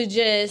 You would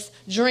just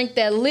drink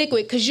that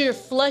liquid because you're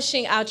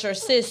flushing out your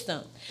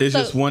system. It's So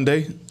just one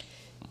day.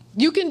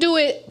 you can do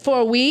it for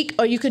a week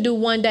or you can do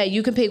one day.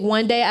 You can pick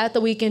one day out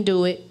the week and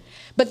do it.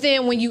 But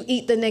then when you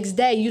eat the next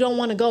day, you don't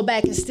want to go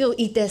back and still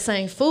eat that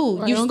same food.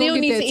 Right, You don't go still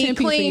get need that to eat 10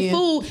 piece clean again.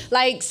 food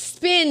like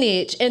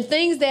spinach and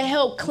things that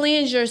help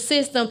cleanse your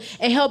system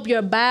and help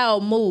your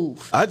bowel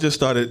move. I just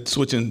started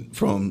switching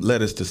from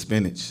lettuce to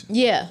spinach.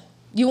 Yeah.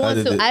 You want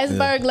did to. it, yeah.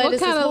 Iceberg What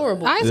lettuce kind is of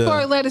horrible.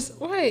 iceberg lettuce?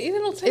 Right, it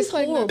don't taste It's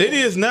like horrible. nothing. It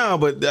is now,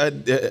 but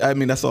I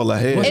mean that's all I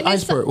had. What's And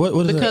it's- iceberg?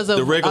 What is Because that? of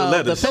The regular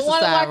lettuce. the The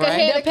one pesticide, like a right?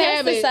 head The of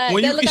cabbage. pesticide.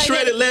 when that you look eat like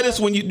shredded that- lettuce,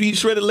 when you eat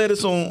shredded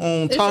lettuce on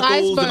It's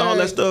tacos and all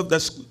that iceberg.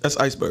 stuff, that's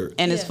iceberg.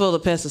 And it's full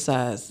of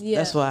pesticides. Yeah.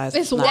 That's why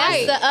It's not white.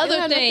 good. That's the other It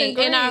had thing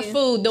nothing in our green.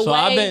 food. The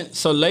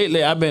So way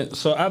lately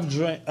I've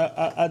drank.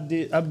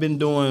 I've been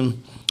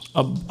doing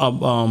a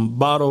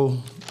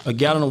bottle, a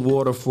gallon of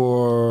water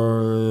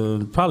for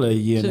probably a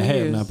year and 2 a half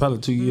years. now, probably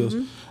 2 years,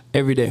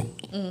 every day.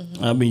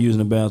 I've been using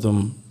the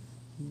bathroom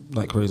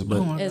like crazy,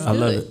 but It's I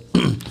love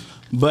good. it.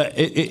 But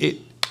it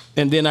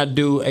and then I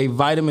do a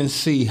vitamin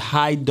C,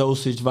 high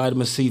dosage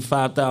vitamin C,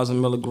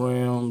 5,000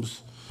 milligrams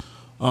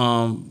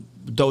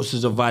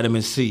dosage of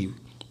vitamin C,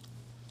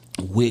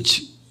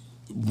 which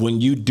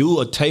when you do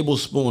a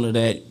tablespoon of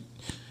that,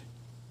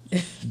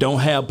 don't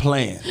have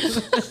plans.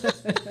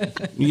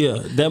 Yeah,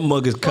 that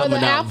mug is Or the coming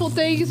out apple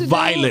thing you used to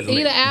violently. do.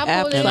 Eat an apple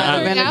Apple and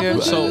cider drink vinegar.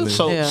 apple So juice.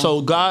 so Yeah.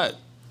 so God,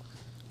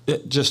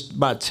 just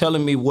by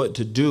telling me what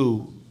to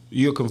do,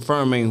 you're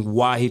confirming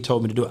why He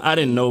told me to do it. I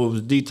didn't know it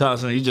was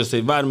detoxing. He just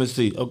said vitamin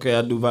C. Okay,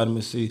 I do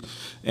vitamin C,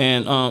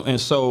 and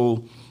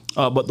so,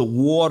 but the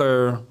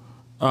water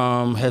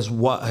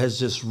has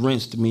just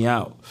rinsed me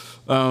out.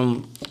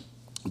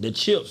 The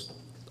chips.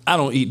 I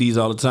don't eat these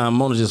all the time.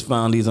 Mona just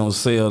found these on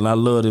sale, and I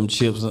love them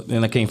chips,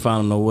 and I can't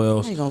find them nowhere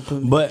else. I ain't gonna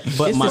put me- But It's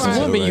my this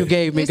woman you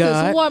gave me, It's this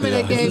God. woman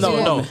that gave you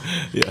no.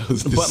 Yeah, it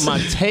was But this my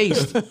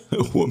taste,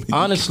 woman.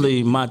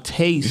 honestly, my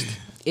taste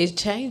it's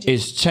changing.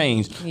 is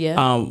changed. Yeah.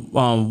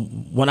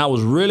 When I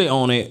was really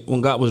on it,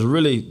 when God was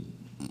really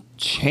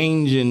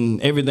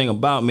changing everything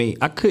about me,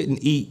 I couldn't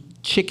eat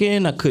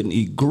chicken. I couldn't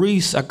eat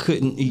grease. I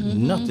couldn't eat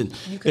nothing.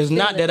 It's feel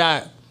not it. that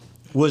I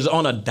was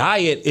on a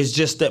diet. It's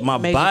just that my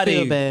Made you body.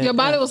 feel bad. Your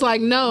body was like,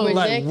 no.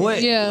 Like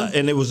what? Yeah.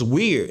 And it was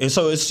weird. And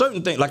so it's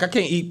certain things like I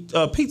can't eat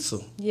pizza.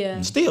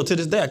 Yeah. Still to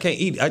this day I can't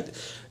eat it.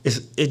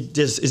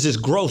 It's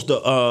just gross.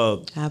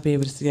 I'll be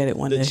able to get it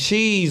one The day.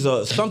 cheese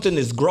or something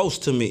is gross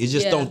to me. It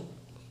just Yeah. don't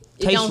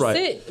It taste don't right.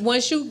 sit.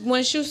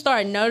 Once you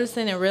start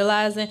noticing and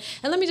realizing,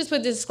 and let me just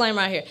put this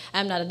disclaimer out here.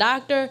 I'm not a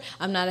doctor.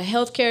 I'm not a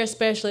healthcare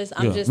specialist.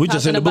 I'm Yeah, just we talking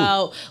just in the booth.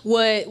 about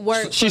what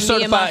worked She's for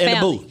me and my certified in the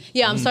family. booth.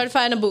 Yeah, I'm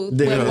certified in the booth.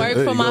 Yeah, What worked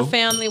there for you my go.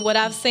 family, what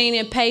I've seen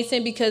in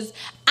pacing, because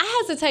I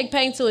had to take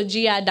pain to a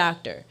GI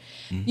doctor.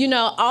 You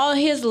know, all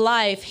his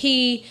life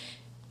he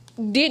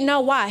didn't know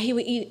why he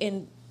would eat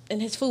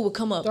and his food would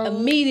come up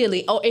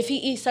immediately. Or if he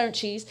eats certain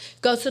cheese,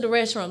 go to the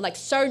restroom, like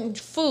certain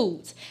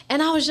foods.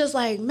 And I was just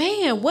like,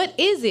 man, what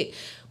is it?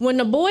 When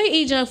the boy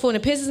eat junk food,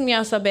 and it pisses me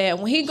off so bad.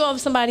 When he go over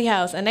somebody's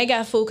house and they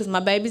got food, because my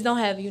babies don't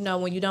have it, you know,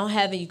 when you don't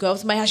have it, you go over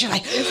somebody's house, you're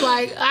like, It's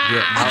like, I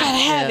gotta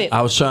have it.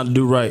 I was trying to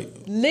do right.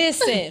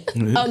 Listen,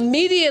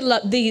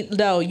 immediately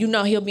though, you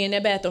know he'll be in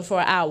that bathroom for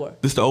an hour.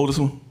 This the oldest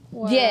one?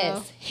 wow.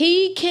 Yes,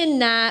 he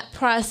cannot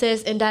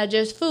process and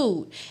digest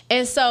food.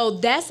 And so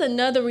that's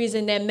another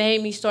reason that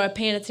made me start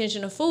paying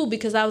attention to food,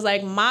 because I was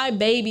like, my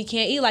baby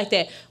can't eat like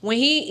that. When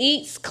he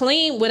eats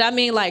clean, what I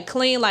mean like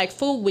clean, like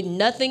food with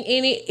nothing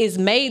in it is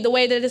made the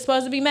way that it's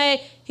supposed to be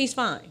made, he's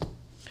fine.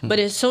 But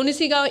as soon as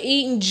he go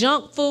eating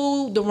junk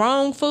food, the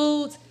wrong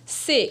foods,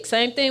 sick.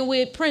 Same thing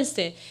with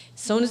Princeton. As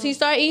soon as he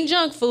start eating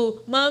junk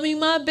food, mommy,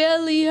 my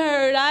belly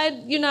hurt.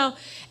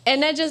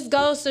 And that just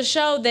goes to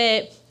show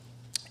that.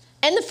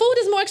 And the food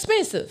is more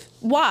expensive.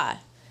 Why?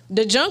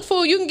 The junk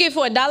food you can get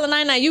for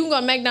 $1.99. You can go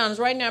to McDonald's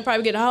right now and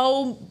probably get a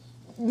whole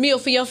meal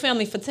for your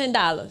family for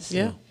 $10.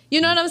 Yeah. You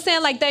know what I'm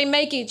saying? Like, they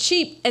make it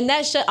cheap, and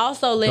that should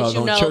also let you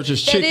Doggone know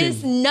Church's that chicken,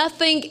 it's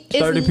nothing.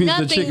 30 It's pieces of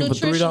nothing chicken for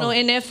 $3. nutritional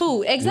in that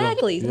food.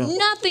 Exactly, Yeah.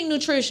 nothing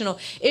nutritional.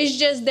 It's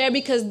just there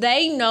because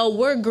they know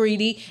we're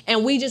greedy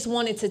and we just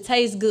want it to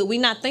taste good.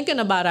 We're not thinking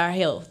about our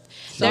health.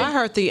 So I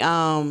heard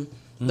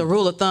the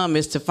rule of thumb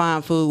is to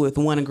find food with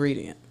one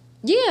ingredient.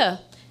 Yeah.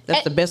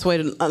 That's the best way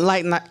to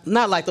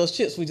not like those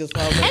chips we just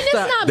called. And it's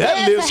not That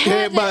bad lips to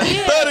have came by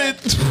that.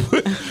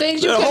 30.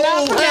 Things you The cannot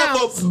whole half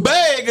pronounce. a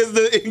bag is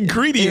the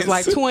ingredients. It's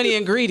like 20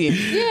 ingredients.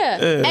 Yeah.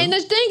 And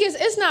the thing is,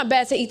 it's not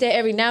bad to eat that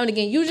every now and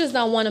again. You just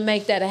don't want to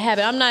make that a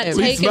habit. I'm not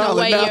We taking smiling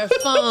away now. your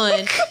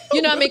fun.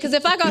 You know what I mean? Because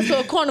if I go to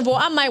a carnival,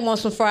 I might want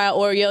some fried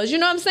Oreos. You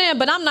know what I'm saying?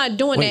 But I'm not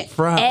doing Wait, that.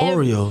 fried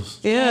Oreos.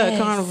 Yeah,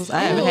 Yes. carnivals. I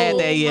haven't had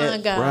that Oh, yet. my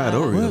God. fried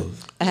Oreos.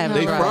 I haven't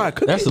They tried. fried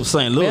cookies. That's some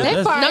St. Louis. They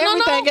That's- fry No,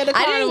 everything at the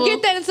I carnival.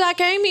 didn't get that until I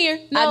came here.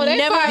 No, I they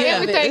never fry had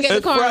everything it. at the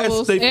They fry-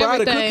 carnivals. they fry the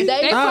Everything. cookies?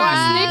 They They fried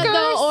fry the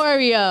Snickers.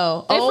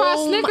 Oreo. They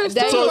fry Snickers,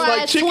 They too. So it's fried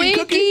like chicken Twinkies.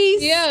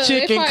 cookies? Yeah,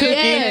 Chicken they fry cookie.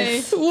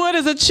 everything. What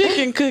is a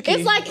chicken cookie?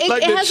 It's like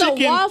Like it the has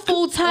chicken- a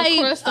waffle type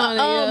crust on it,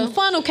 yeah.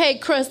 funnel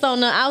cake crust on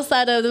the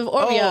outside of the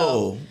Oreo.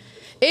 Oh.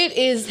 It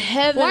is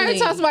heavenly. Why every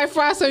time somebody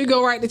fries so you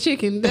go right to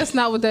chicken? That's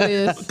not what that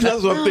is.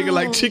 That's what I'm thinking,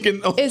 like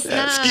chicken on It's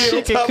not. skin on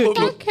Chicken top of a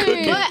cookie.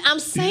 cookie. But I'm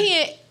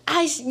saying I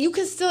you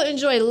can still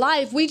enjoy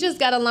life. We just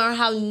got to learn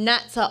how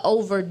not to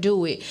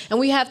overdo it. And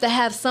we have to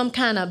have some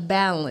kind of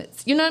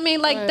balance. You know what I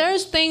mean? Like,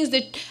 there's things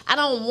that I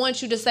don't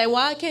want you to say, well,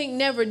 I can't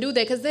never do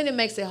that, because then it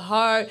makes it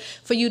hard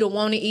for you to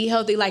want to eat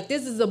healthy. Like,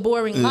 this is a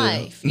boring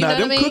life. You know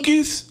what I mean?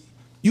 Cookies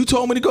you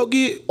told me to go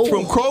get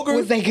from Kroger.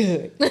 Was they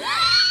good?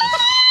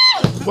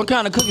 What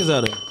kind of cookies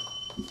are they?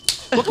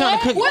 What kind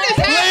of cookies? What is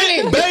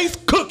happening?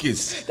 Plant-based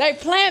cookies. They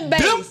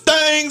plant-based. Them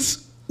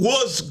things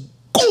was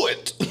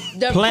good.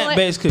 The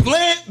Plant-based cookies.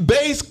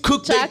 Plant-based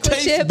cookies. They Chocolate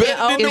taste chip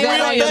better and than the oatmeal. Is that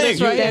real on your thing.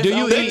 list right there? Do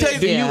you They eat?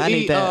 taste- Do you Yeah, I need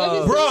eat? that.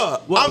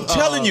 Bruh, I'm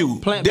telling you,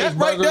 Plant-based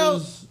that right there.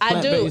 burgers.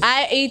 I do.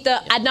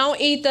 Plant-based. I don't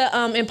eat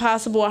the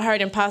Impossible. I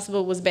heard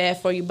Impossible was bad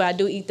for you, but I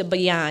do eat the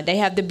Beyond. They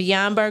have the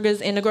Beyond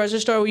burgers in the grocery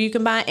store where you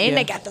can buy, and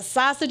they got the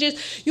sausages.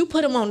 You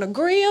put them on the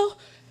grill,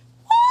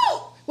 woo,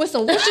 with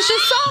some Worcestershire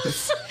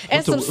sauce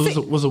and some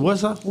Was it what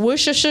sauce?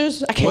 Worcestershire.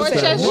 I can't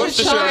say that.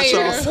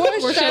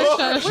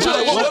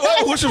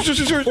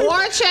 Worcestershire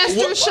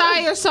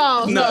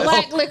sauce. No.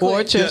 Black liquid.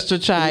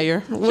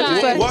 Worcestershire.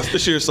 What's the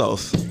sheer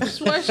sauce?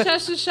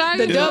 Worcestershire.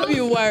 The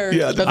W word.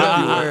 Yeah, the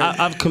W word.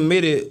 I've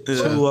committed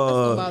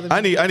to.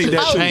 I need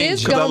that Oh, change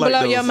this because I gonna like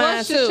blow those. your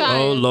mind too.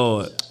 Oh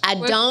Lord. I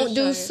don't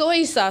do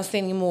soy sauce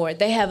anymore.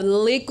 They have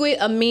liquid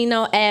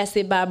amino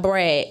acid by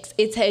Bragg's.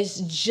 It tastes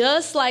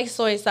just like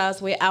soy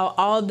sauce without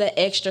all the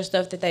extra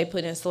stuff that they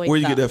put in soy sauce. Where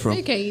you get that from?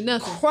 They can't eat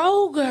nothing.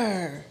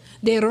 Kroger.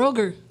 They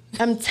Roger.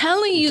 I'm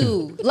telling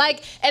you.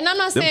 Like, and I'm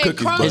not Them saying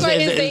cookies Kroger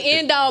busted. is the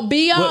end all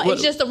be all. What-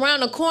 It's just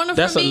around the corner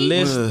That's for a me.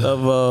 list of.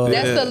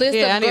 That's the list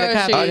Yeah, I of need a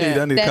copy groceries.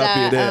 of I need a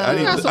copy of that.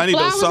 You got some I need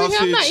those flowers in here?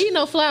 I'm not sausage. eating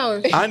no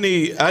flowers. I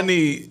need.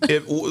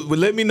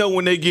 Let me know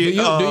when they get.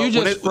 Do you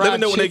just let fry me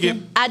know when they get.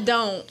 chicken? I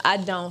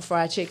don't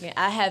fry chicken.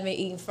 I haven't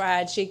eaten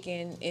fried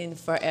chicken in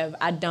forever.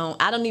 I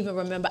don't even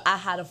remember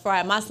how to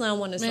fry it. My son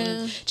wanted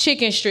some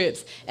chicken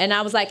strips, and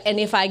I was like, and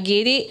if I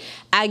get it,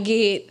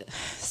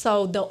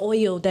 so the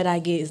oil that I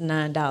get is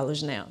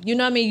 $9 now. You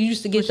know what I mean? You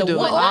used to get the do?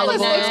 one Well, oil olive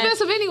is oil.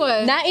 expensive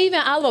anyway. Not even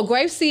olive oil.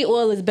 Grapeseed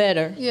oil is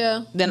better.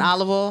 Yeah. Then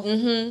olive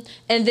oil.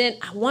 And then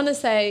I want to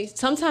say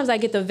sometimes I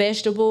get the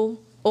vegetable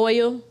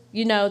oil,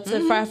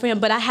 to fry for him,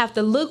 but I have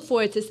to look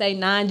for it to say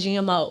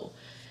non-GMO.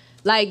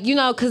 Like,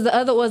 because the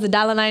other was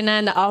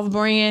 $1.99, the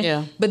off-brand.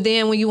 Yeah. But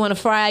then when you want to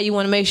fry it, you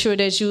want to make sure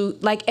that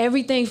like,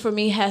 everything for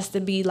me has to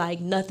be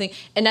like nothing.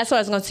 And that's what I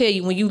was going to tell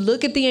you. When you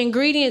look at the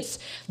ingredients,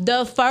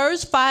 the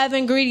first 5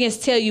 ingredients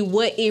tell you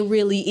what it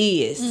really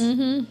is.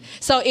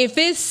 So if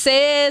it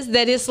says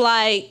that it's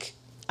like,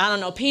 I don't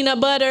know, peanut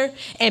butter,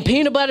 and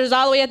peanut butter is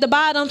all the way at the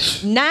bottom,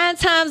 9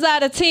 times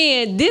out of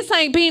 10, this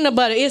ain't peanut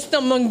butter. It's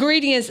some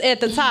ingredients at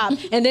the top.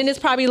 And then it's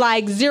probably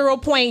like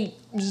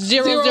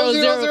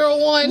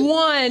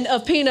 0.00001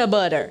 of peanut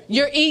butter.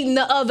 You're eating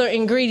the other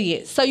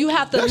ingredients. So you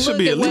have to That look should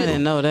be at I what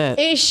didn't know that.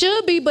 it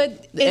should be,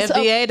 but it's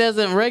FDA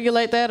doesn't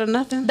regulate that or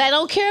nothing. they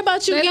don't care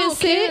about you They getting don't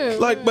sick. care.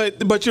 Like,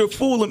 but you're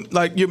fooling.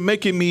 Like, you're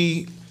making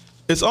me.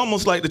 It's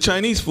almost like the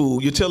Chinese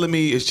food. You're telling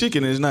me it's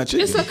chicken and it's not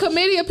chicken. It's a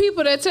committee of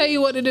people that tell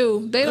you what to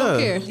do. They don't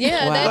Yeah. care.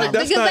 Yeah, Wow. they don't,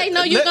 That's because not- they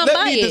know you're let gonna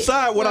buy me it.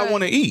 decide what I Right.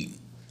 want to eat.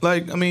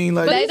 Like, I mean,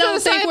 like. They These are don't the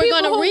think same we're people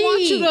gonna who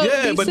want you read. to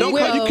Yeah, be but don't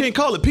sick. call, you can't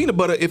call it peanut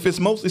butter if it's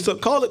mostly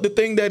call it the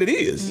thing that it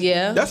is.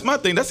 Yeah. That's my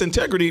thing. That's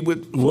integrity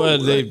with food. Well,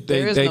 they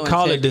There is they no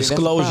call it integrity. That's the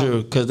disclosure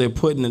problem. because they're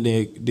putting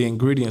the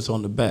ingredients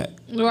on the back.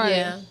 Right.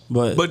 Yeah.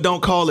 But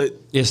don't call it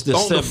It's on the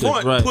deceptive,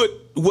 front. right. Put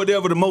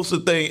whatever the most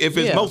thing. If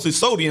it's Yeah. mostly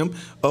sodium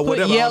or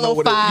whatever, I don't yellow know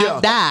what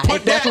 5 dye.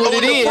 Put That's that what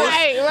on it the is. front.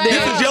 Right, right. This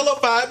Yeah. is yellow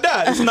 5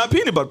 dye. It's not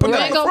peanut butter. Put They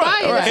that ain't on the gonna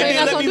front, buy it. Right. They and ain't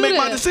then let gonna me do make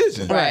my that.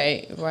 decision.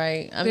 Right. I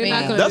They're mean,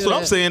 not gonna That's do what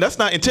I'm that. saying. That's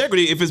not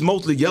integrity if it's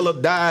mostly yellow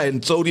dye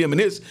and sodium and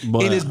this,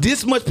 But- and it's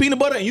this much peanut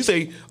butter, and you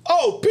say,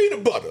 "Oh,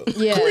 peanut butter,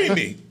 Yeah.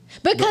 creamy."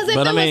 because if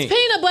But it I mean- was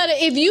peanut butter,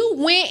 if you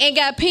went and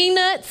got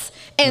peanuts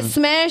and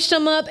smashed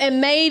them up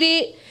and made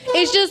it,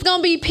 it's just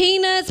gonna be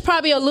peanuts,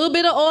 probably a little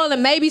bit of oil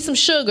and maybe some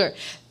sugar.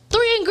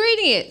 3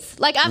 ingredients.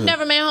 Like, I've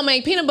never made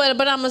homemade peanut butter,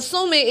 but I'm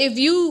assuming if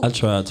you I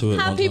tried to.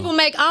 how people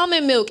make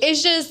almond milk,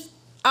 it's just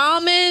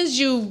almonds,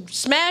 you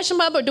smash them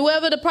up or do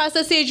whatever the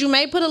process is. You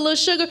may put a little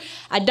sugar.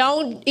 I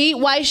don't eat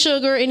white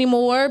sugar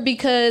anymore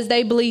because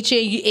they bleach it.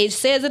 It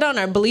says it on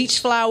there, bleach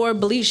flour,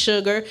 bleach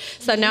sugar.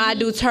 So now I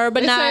do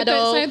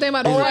turbinado. Same thing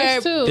about the or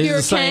rice, too. Is it pure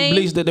the same cane.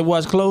 bleach that they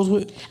wash clothes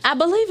with? I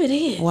believe it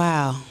is.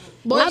 Wow.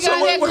 Boy, you So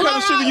got that what kind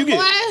of sugar you get?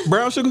 Clorox, boy.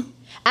 Brown sugar?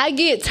 I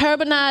get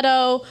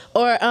turbinado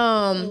or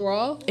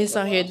Raw? it's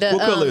on here. The,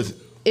 What color is it?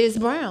 It's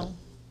brown.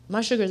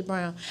 My sugar is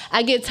brown.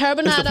 I get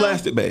turbinado. It's the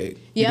plastic bag.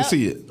 You Yep. can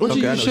see it. What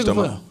you I use know sugar what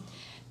you're for? talking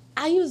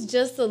I use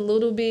just a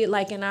little bit,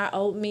 like in our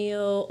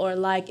oatmeal, or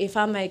like if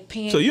I make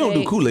pancakes. So you don't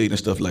do Kool-Aid and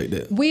stuff like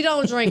that. We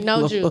don't drink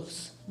no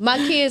juice. My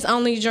kids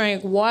only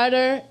drink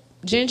water.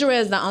 Ginger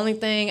ale is the only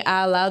thing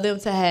I allow them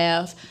to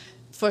have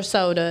for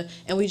soda,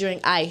 and we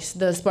drink ice,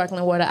 the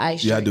sparkling water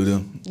ice. Yeah, I drink. do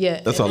them.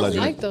 Yeah, That's all I I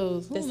drink. like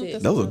those. That's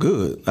it. Those are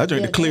good. I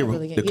drink Yeah, the clear they're one.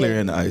 really The good. clear Yeah.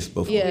 and the ice.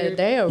 Both. Yeah,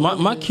 they are. My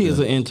really my good. kids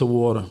are into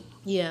water.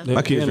 Yeah. They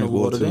My kids in the drink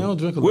water. They don't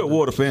drink a We're lot. a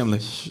water family.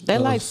 They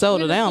like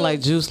soda. They don't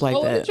like juice like Oh,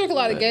 we that. drink a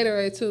lot of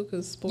Gatorade too,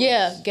 cause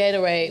Yeah,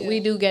 Gatorade.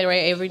 We do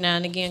Gatorade every now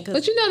and again.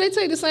 But you know they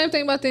tell you the same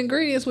thing about the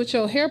ingredients with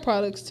your hair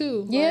products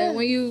too. Yeah. Like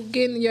when you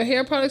get in your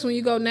hair products, when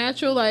you go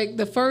natural, like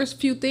the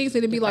first few things,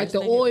 it'd be like the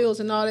oils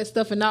and all that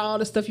stuff, and not all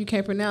the stuff you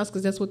can't pronounce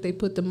because that's what they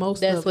put the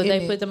most. That's of what in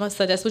they it. put them on.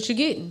 So that's what you're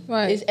getting.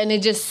 Right. And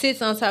it just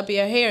sits on top of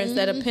your hair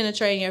instead of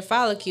penetrating your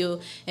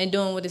follicle and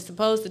doing what it's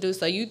supposed to do.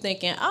 So you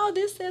thinking, oh,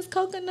 this says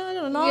coconut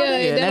and all Yeah,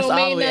 that. Yeah, that that's don't all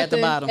mean the way at the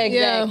nothing. bottom.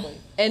 Exactly.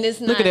 And it's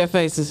not. Look at their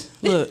faces.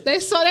 Look. They're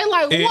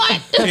like, And,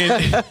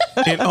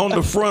 what? and on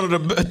the front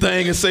of the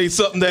thing and say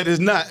something that is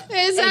not.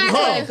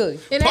 Exactly.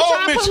 And they Paul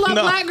try to put a Mitchell, little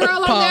no. black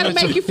girl on there to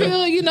make you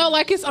feel,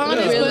 like it's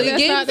honest, but Really that's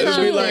get not the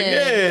some. Be truth. like,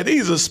 yeah,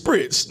 these are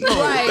spritz. No,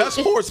 Right. that's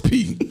horse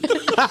pee.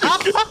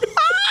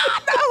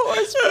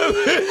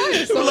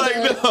 Like,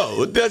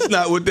 no, that's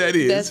not what that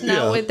is. That's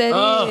not what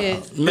that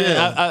is. Man,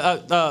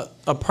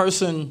 a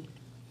person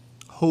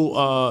who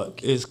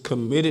is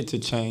committed to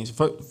change.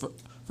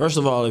 First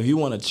of all, if you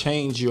want to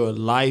change your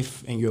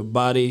life and your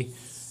body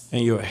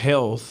and your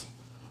health,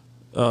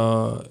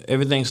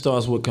 everything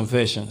starts with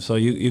confession. So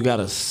you got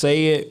to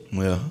say it.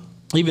 Yeah.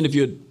 Even if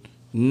you're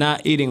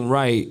not eating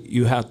right,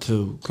 you have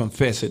to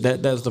confess it.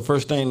 That's the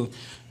first thing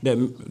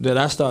that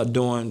I start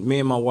doing. Me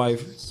and my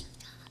wife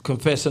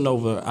confessing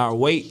over our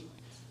weight.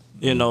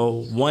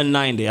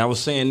 190. I was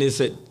saying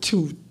this at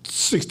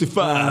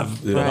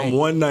 265, but I'm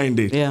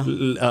 190. Yeah.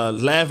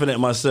 Laughing at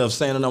myself,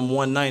 saying that I'm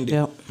 190.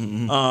 Yep.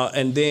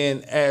 And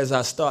then as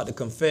I start to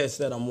confess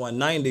that I'm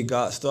 190,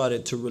 God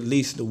started to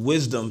release the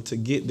wisdom to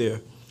get there.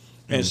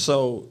 And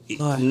so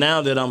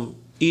now that I'm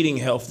eating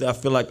healthy, I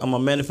feel like I'm a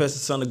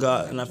manifested son of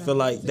God, and I feel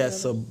like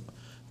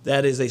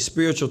that is a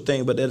spiritual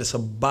thing, but that is a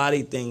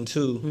body thing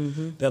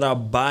too. That our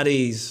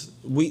bodies,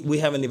 we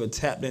haven't even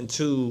tapped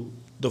into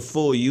the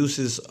full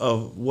uses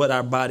of what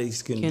our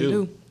bodies can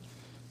do.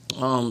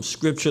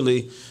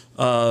 Scripturally,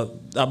 I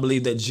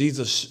believe that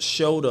Jesus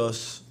showed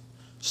us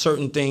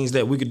certain things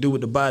that we could do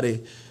with the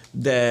body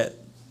that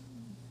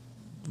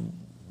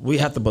we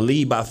have to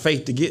believe by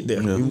faith to get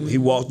there. He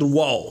walked through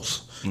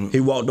walls.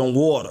 He walked on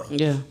water.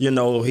 Yeah.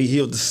 He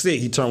healed the sick.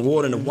 He turned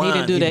water into wine.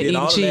 didn't do that eating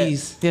all of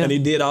cheese. That, Yeah. and he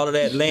did all of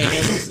that laying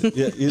hands.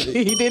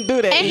 He didn't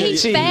do that. And he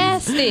Cheese.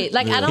 fasted.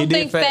 Like, I He don't did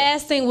think fast.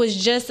 fasting was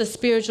just a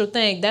spiritual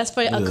thing. That's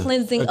for a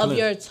cleansing of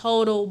your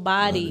total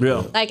body.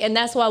 Yeah. Like, and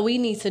that's why we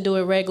need to do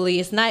it regularly.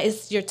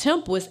 It's your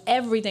temple. It's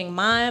everything.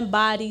 Mind,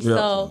 body,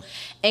 soul.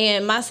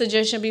 And my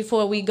suggestion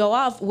before we go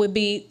off would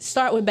be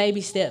start with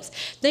baby steps.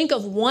 Think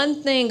of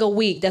one thing a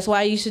week. That's what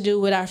I used to do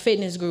with our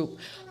fitness group.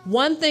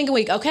 One thing a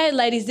week. Okay,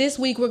 ladies, this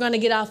week we're going to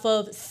get off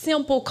of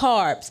simple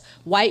carbs,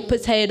 white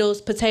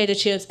potatoes, potato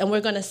chips, and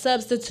we're going to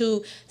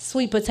substitute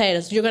sweet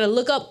potatoes. You're going to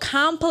look up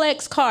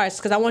complex carbs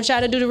because I want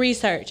y'all to do the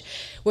research.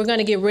 We're going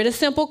to get rid of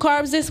simple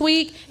carbs this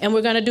week, and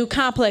we're going to do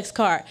complex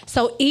carb.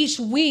 So each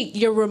week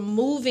you're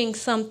removing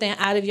something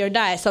out of your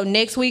diet. So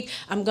next week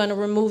I'm going to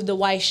remove the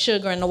white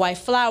sugar and the white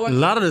flour. A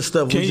lot of this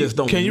stuff we just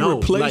don't know. Can you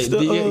replace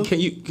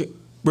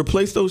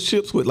replace those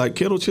chips with like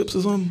kettle chips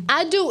or something?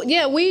 I do,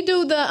 yeah, we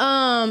do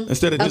the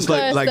Instead of just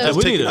course, like the- just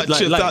We take need the it.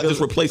 chips Like, out,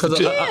 just replace the 'cause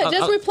chips. Yeah,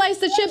 just replace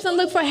the chips and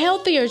look for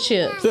healthier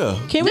chips. Yeah.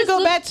 Can we Just go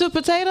look- back to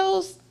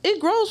potatoes? It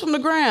grows from the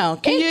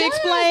ground. Can It you does.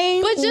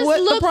 explain But just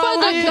what look the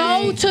problem for is?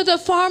 go to the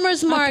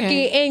farmer's market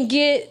Okay. and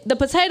get the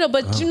potato.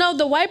 But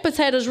the white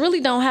potatoes really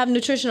don't have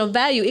nutritional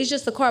value. It's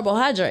just a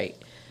carbohydrate.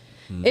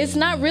 It's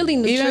not really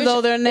nutrition.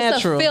 though they're It's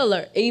natural. a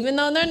filler. Even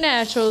though they're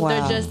natural, Wow.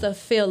 they're just a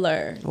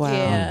filler. Wow.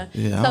 Yeah.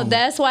 Yeah, So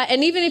that's why.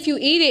 And even if you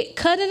eat it,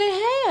 cut it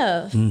in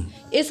half.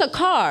 It's a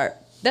carb.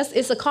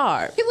 It's a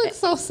carb. He looks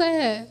so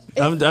sad.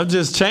 I'm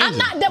just changing. I'm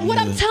not. That, what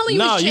I'm telling you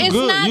No, is, you it's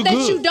good, not you that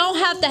good. you don't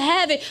have to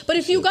have it. But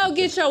if you go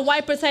get your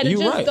white potato, You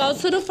just right. go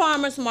to the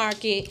farmer's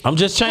market. I'm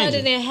just Cut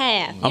changing. it in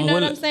half. You know what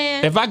willing- I'm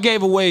saying? If I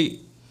gave away,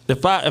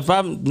 if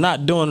I'm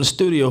not doing the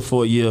studio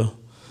for a year,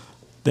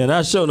 then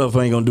I sure enough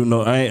ain't gonna do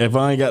no. If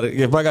I got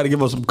to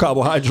give up some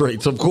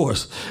carbohydrates, of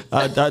course.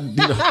 Well,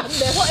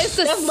 it's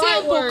the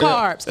simple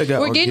carbs. They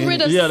got We're getting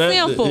rid of Yeah, that-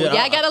 simple. yeah.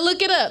 Y'all gotta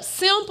look it up.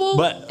 Simple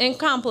But and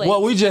complex.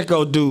 what we just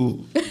gonna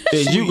do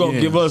is you gonna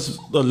give us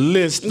a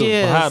list of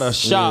Yes. how to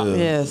shop.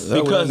 Yes. That's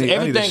what Because I need. I need a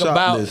everything shop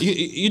about list.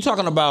 you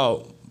talking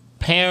about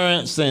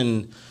parents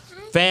and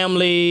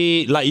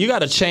family, like you got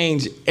to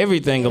change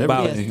everything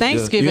about Yes, it.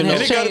 Thanksgiving You know,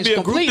 has And it gotta changed be a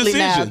group completely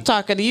now. decision.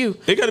 Talking to you.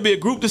 It got to be a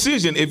group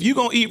decision. If you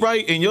gonna eat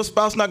right and your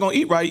spouse not gonna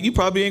eat right, you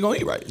probably ain't gonna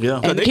eat right. Yeah.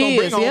 Because And they gonna bring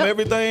kids, home yep.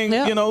 everything,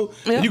 Yep. you know.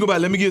 Yep. And you go back,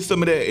 let me get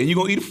some of that, and you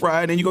gonna eat it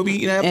fried, and you gonna be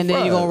eating half And then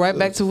fried. you're going right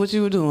back to what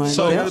you were doing.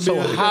 So, It gotta be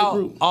a how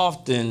group.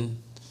 often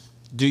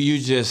do you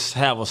just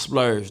have a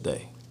splurge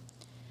day?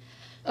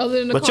 Other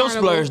than the But your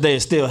carnival. splurge day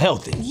is still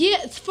healthy.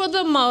 Yes, for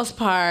the most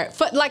part.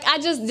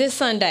 This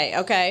Sunday,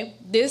 okay?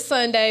 This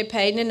Sunday,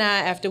 Peyton and I,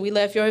 after we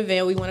left your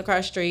event, we went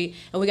across the street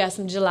and we got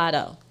some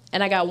gelato.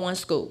 And I got one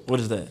scoop. What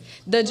is that?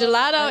 The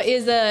gelato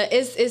is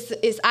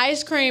it's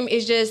ice cream.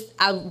 It's just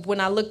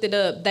when I looked it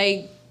up,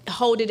 they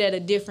hold it at a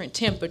different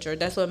temperature.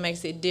 That's what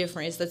makes it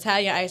different. It's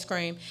Italian ice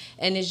cream,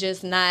 and it's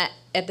just not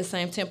at the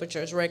same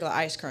temperature as regular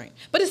ice cream.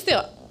 But it's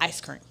still ice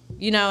cream.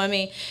 You know what I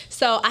mean?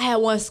 So I had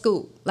one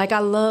scoop. Like I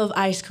love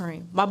ice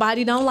cream. My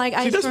body don't like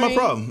ice cream. See, that's my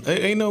problem.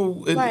 Ain't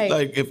no Right.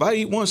 like if I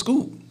eat one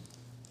scoop,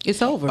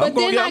 It's over. But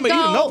then I'm gonna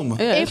eat another one.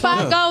 Yeah, if I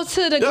fine. go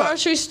to the Yeah.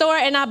 grocery store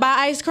and I buy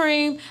ice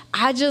cream,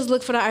 I just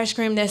look for the ice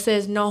cream that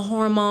says no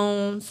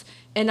hormones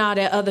and all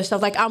that other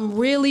stuff. Like I'm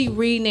really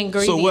reading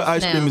ingredients. So what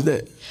ice now. cream is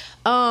that?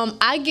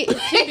 I get.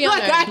 Keep me on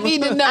Like, there. I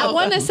need to know. I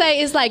want to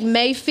say it's like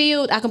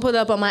Mayfield. I can put it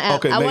up on my app.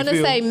 Okay, I want to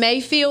Mayfield. say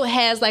Mayfield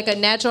has like a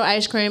natural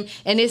ice cream,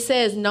 and it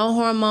says no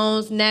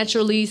hormones,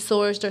 naturally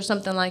sourced, or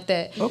something like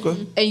that. Okay.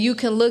 And you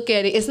can look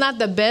at it. It's not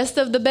the best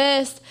of the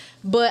best,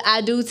 but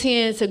I do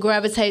tend to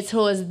gravitate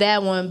towards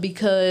that one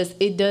because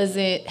it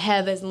doesn't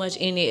have as much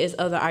in it as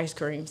other ice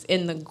creams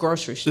in the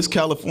grocery store. This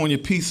California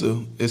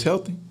pizza is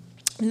healthy.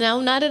 No,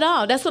 not at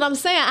all. That's what I'm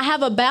saying. I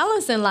have a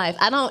balance in life.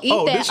 I don't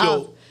eat that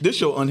off. This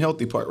your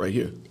unhealthy part right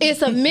here.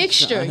 It's a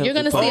mixture. You're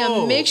gonna see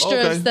a mixture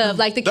of stuff.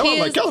 Like the That was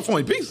kids, like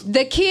California pizza.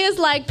 the kids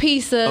like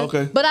pizza.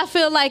 Okay. But I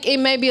feel like it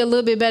may be a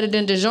little bit better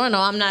than DiGiorno.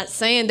 I'm not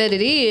saying that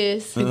it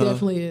is, It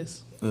definitely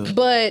is.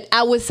 but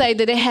I would say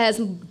that it has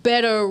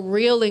better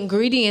real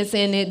ingredients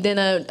in it than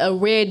a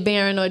Red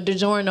Baron or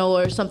DiGiorno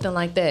or something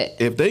like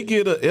that. If they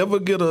ever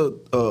get a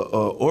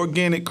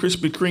organic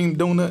Krispy Kreme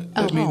donut,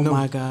 let me Oh know.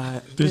 my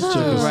God. This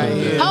chicken right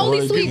here.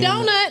 Holy Sweet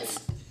Donuts.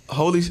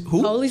 Holy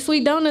who? Holy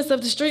Sweet Donuts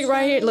up the street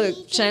right here. Look,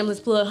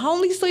 shameless plug.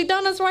 Holy Sweet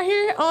Donuts right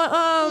here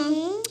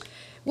on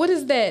what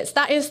is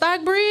that? In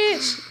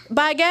Stockbridge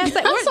by gas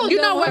station. so You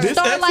know dumb. where This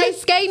Starlight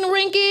exit? Skating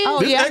Rink is? Oh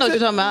This yeah, I know what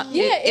exit? you're talking about.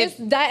 Yeah, it's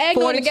diagonal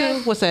to 42.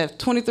 gas. What's that?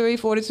 23,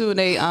 42, and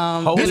they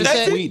Holy This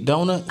exit? Sweet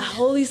Donut.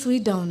 Holy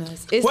Sweet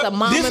Donuts. It's What? a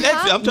mom This and exit?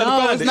 pop. I'm trying to No,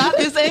 find it's it. not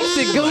this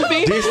exit,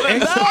 Goofy. This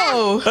exit?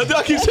 No.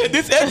 I keep saying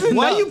this exit.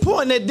 Why you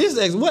pointing at this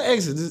exit? What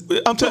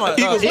exit? I'm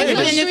talking Eagles It's Landing. a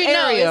in this street,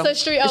 no, area. it's a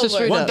street over. It's a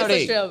street It's up. a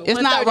street over.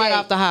 It's not right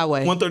off the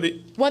highway.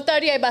 130.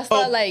 138 by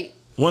Starlight.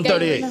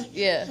 138.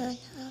 Yeah.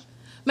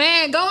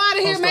 Man, go out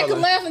of here, make a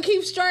Starlight. left, and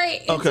keep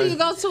straight until Okay. you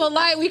go to a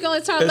light. We can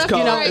only turn It's left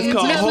called- and right. it's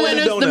called Miss Holy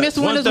Winters, the Donut. Miss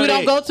Winters we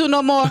don't go to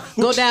no more.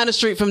 Go down the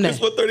street from there.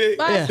 It's 138.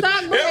 By Yeah.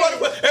 Stockbridge.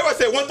 Everybody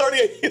said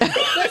 138.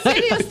 The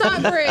city of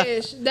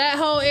Stockbridge, that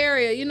whole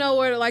area, you know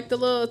where like the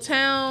little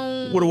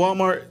town. With a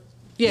Walmart.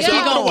 Yeah, Shout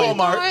keep out to going.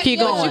 Walmart. Keep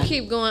But going. you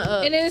keep going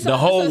up. And then it's The a-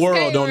 whole it's a world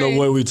skating don't know rink.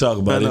 where we talk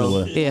about I know.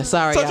 anyway. Yeah,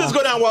 sorry, So y'all. just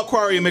go down Walk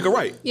Quarry and make a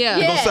right. Yeah.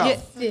 And go Yeah,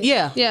 south.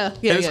 Yeah. Yeah.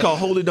 And it's called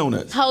Holy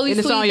Donuts. Holy And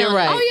it's Sweet on your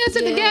Donuts. right. Oh yeah, it's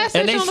at the gas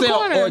And station they on the sell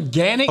corner.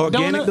 organic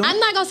Organic donuts. donuts? I'm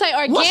not gonna say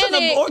What's in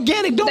organic. an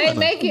organic donut? They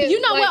make it.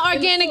 You know like, what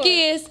in the organic store.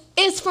 is?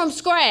 It's from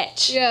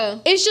scratch. Yeah.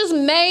 It's just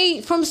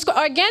made from scratch.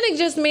 Organic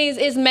just means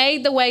it's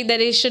made the way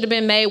that it should have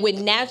been made with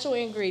natural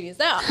ingredients.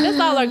 That's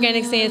all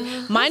organic is.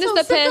 Minus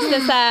the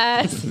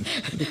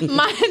pesticides.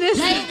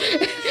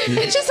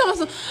 minus Just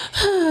awesome.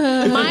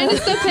 minus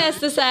the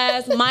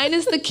pesticides,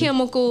 minus the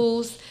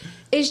chemicals.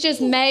 It's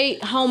just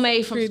made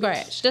homemade from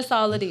scratch. That's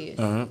all it is.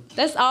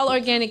 That's all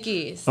organic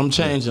is. I'm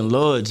changing,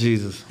 Lord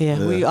Jesus.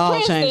 Yeah, we all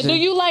Princeton, changing. do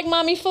you like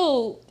mommy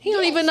food? He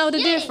don't even know the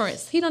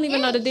difference. He don't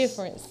even know the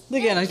difference.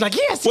 Look at him. He's like,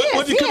 yes,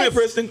 What you come here,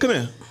 Preston? Come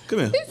here. Come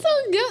here. He's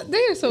so good.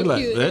 They're so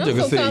Like, cute. that I'm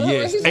nigga so said proud of her.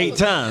 yes He's so- 8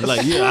 times.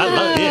 Like, yeah, I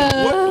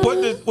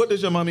love it. What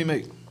does your mommy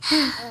make?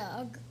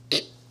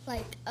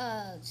 Like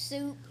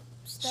soup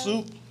stuff.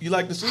 Soup? You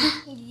like the soup?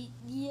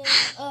 Yeah.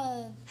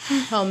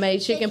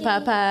 Homemade chicken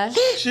pot pie.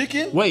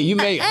 Chicken? Wait, you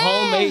make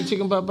homemade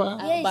chicken pot pie?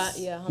 Yes.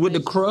 Yeah, With the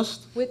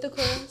crust? with the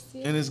crust.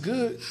 Yeah. And it's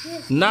good.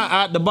 Not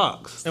out the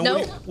box. And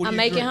Nope, what I do you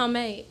make it drink?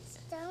 homemade.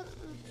 Don't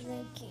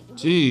drink it.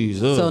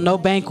 Jesus. So no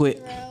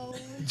banquet.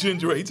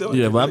 Ginger ale. He told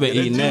Yeah, you. but I've been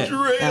That eating that.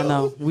 ginger ale. I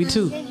know. We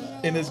too.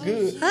 And it's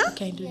good.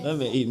 Can't do that. I've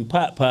been eating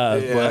pot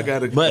pies, Yeah, but I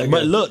gotta-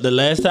 but look, the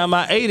last time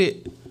I ate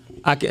it,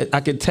 I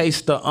could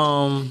taste the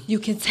You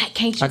can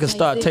can't you I could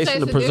start taste it? tasting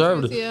the Taste the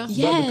preservative. difference,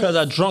 yeah. But Yes. because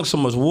I drunk so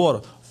much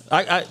water,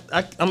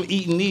 I'm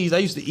eating these. I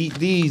used to eat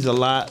these a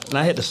lot, and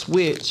I had to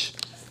switch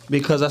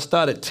because I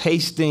started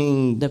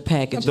tasting The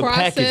packaging. the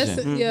Process,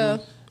 packaging, yeah.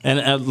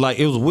 and like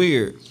it was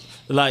weird.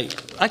 Like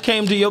I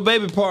came to your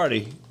baby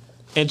party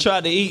and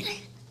tried to eat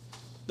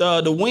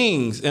the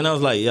wings, and I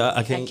was like, yeah,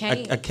 I can't.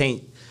 can't. I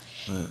can't.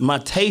 My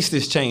taste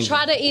is changing.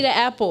 Try to eat an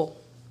apple.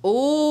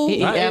 Ooh.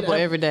 He eat I ate apple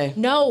apple. every day.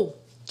 No.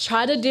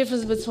 Try the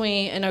difference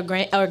between an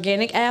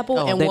organic apple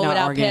Oh, and they one not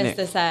without organic.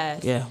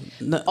 pesticides. Yeah.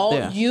 No, Oh,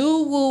 yeah.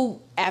 you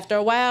will. After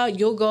a while,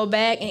 you'll go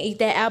back and eat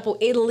that apple.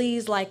 It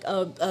leaves like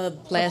a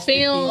Plastic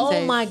film. Oh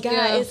taste. my god,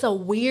 Yeah. it's a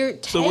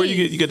weird taste. So where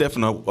you get that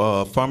from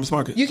the farmer's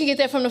market? You can get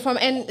that from the farm,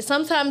 and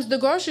sometimes the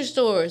grocery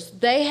stores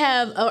they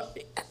have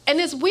and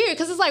it's weird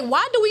because it's like,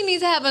 why do we need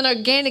to have an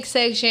organic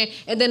section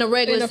and then a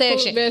regular And a fruit,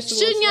 section? vegetables,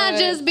 Shouldn't y'all right.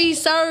 just be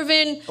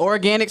serving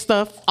Organic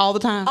stuff all the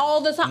time.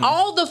 all the time,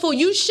 all the food?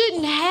 You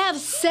shouldn't have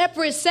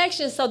separate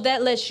sections, so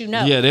that lets you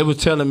know. Yeah, they was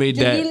telling me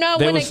Do that. you know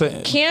they when a was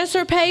saying,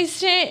 cancer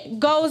patient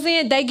goes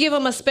in, they give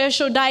them a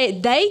special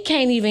diet. They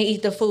can't even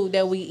eat the food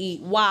that we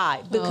eat. Why?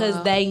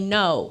 Because they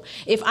know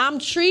if I'm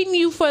treating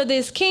you for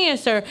this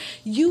cancer,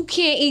 you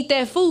can't eat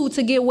that food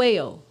to get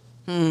well.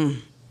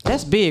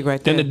 That's big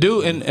right there. And the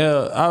dude, and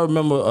I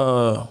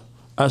remember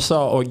I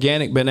saw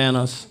organic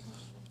bananas,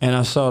 and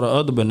I saw the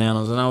other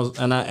bananas,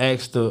 and I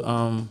asked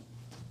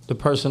the the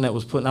person that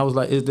was putting. I was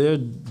like, "Is there a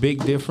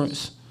big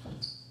difference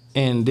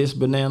in this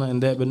banana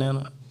and that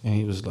banana?" And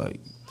he was like,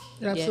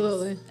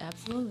 Absolutely. Yes,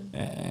 absolutely.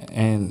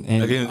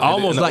 and Again,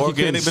 almost the like he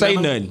couldn't organic say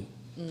banana? nothing.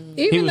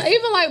 Even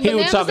like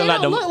bananas, they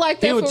don't look like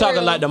that. he was for talking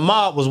real. like the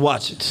mob was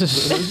watching.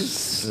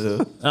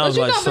 I But was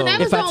you like, know, so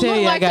bananas If I don't tell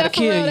look you, I like gotta that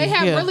for real. kill They you.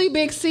 have Yeah. really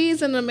big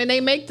seeds in them, and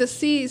they make the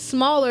seeds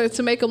smaller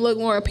to make them look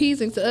more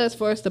appeasing to us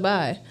for us to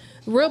buy.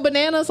 Real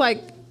bananas,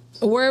 like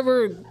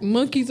wherever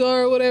monkeys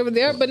are or whatever,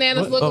 their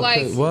bananas look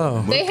Okay, like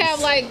wow. they have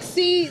like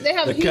seeds. They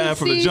have The huge kind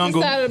from the seeds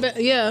jungle? inside of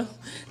the yeah.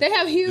 They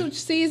have huge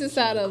seeds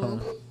inside of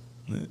them.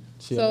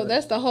 So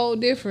that's the whole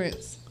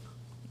difference.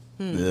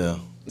 Yeah.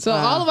 So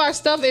all of our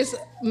stuff is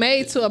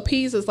made to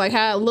appease us, like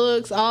how it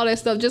looks, all that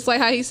stuff. Just like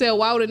how he said,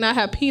 why would it not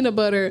have peanut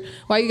butter?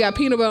 Why you got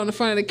peanut butter on the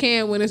front of the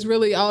can when it's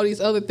really all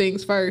these other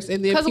things first?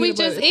 And then Because we peanut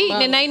butter just at the eat,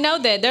 bottom. and they know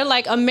that. They're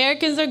like,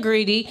 Americans are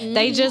greedy.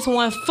 They just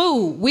want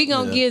food. We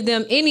gonna give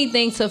them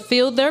anything to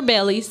fill their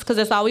bellies, because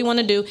that's all we want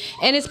to do.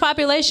 And it's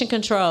population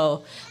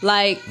control.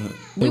 Like,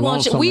 They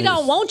want some we of don't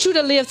this. want you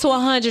to live to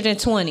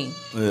 120.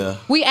 Yeah.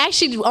 We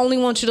actually only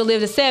want you to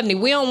live to 70.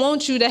 We don't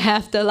want you to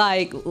have to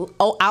like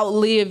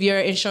outlive your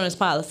insurance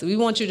policy. We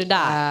want you to die.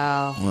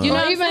 Wow. You know Or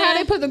what I'm even how they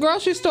saying? put the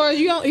grocery stores.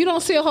 You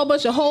don't see a whole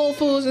bunch of Whole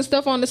Foods and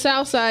stuff on the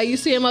south side. You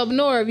see them up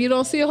north. You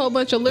don't see a whole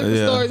bunch of liquor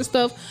Yeah. stores and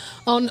stuff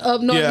on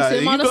up north. You see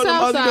them on the go to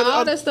south side. All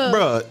other- that stuff.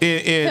 Bruh,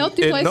 in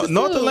Healthy places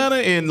North too. Atlanta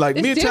and like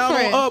It's Midtown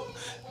different. on up,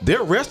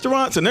 their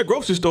restaurants and their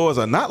grocery stores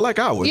are not like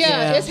ours.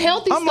 Yeah, it's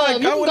healthy I'm stuff.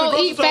 like, You I can went to go the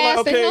eat grocery store, fast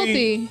like, and okay,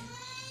 healthy.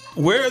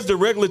 Where's the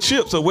regular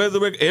chips or where's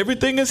the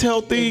everything is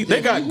healthy.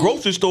 They got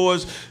grocery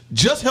stores,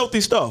 just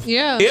healthy stuff.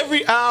 Yeah.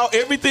 Every aisle,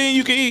 everything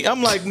you can eat.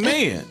 I'm like,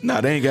 man,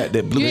 nah, they ain't got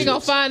that blue You ain't gonna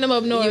chips. find them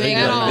up north ain't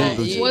at gonna all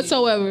find it.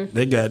 whatsoever.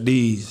 they got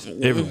these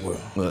everywhere.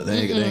 Well, they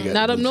ain't got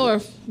Not the up blue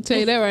north. I'll tell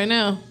you that right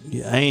now.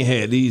 Yeah, I ain't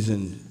had these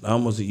in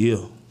almost a year.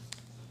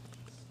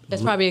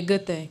 That's probably a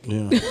good thing.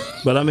 Yeah,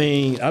 but I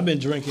mean, I've been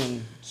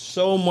drinking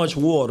so much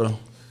water.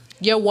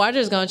 Your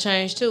water's gonna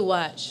change too.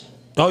 Watch.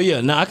 Oh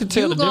yeah, now I can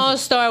tell You're the gonna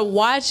difference. start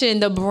watching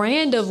the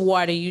brand of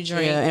water you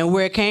drink. Yeah, and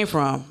where it came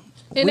from.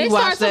 And We they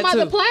start watched talking that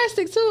about the too.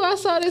 plastic too. I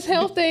saw this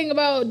health thing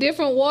about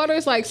different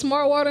waters, like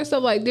smart water and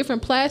stuff, like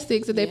different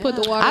plastics that they put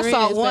the water in. I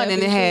saw and one stuff.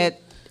 and it had.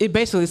 It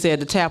basically said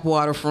the tap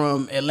water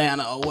from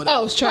Atlanta or whatever.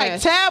 Oh, it's trash.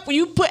 Like tap.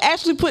 You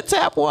actually put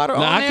tap water Now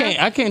on I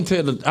there.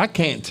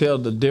 can't tell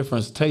the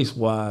difference taste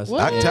wise.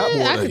 What? I tap I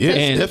water, could yes,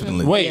 taste it.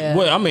 definitely. Wait, Yeah.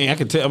 I mean, I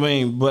can tell. I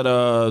mean, but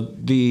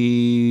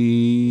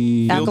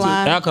the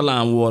Alkaline?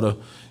 alkaline water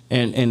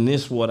and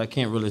this water, I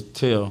can't really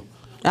tell.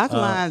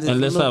 Alkaline is a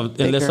unless little I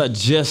thicker.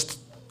 just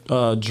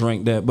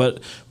drink that,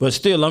 but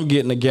still, I'm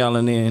getting a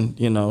gallon in.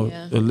 You know,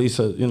 Yeah. at least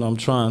I'm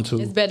trying to.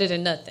 It's better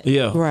than nothing.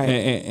 Yeah, Right.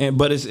 And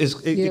but it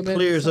Yeah, but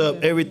clears it's up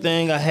okay.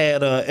 everything. I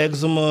had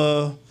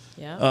eczema.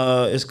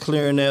 Yeah. It's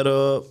clearing that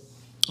up.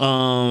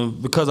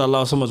 Because I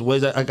lost so much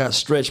weight, I got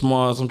stretch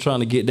marks. I'm trying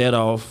to get that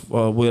off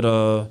with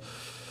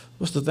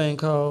what's the thing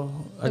called?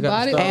 I The got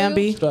body to start, oil?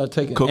 Ambi? start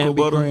taking Cocoa Ambi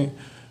butter? cream.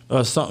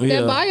 Something.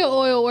 That Yeah, bio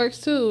oil works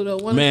too. The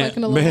one Man, that's like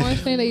in the little man.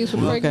 orange thing they use for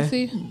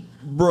pregnancy.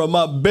 bro,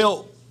 my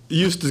belt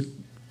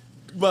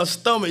my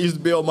stomach used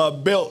to be on my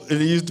belt,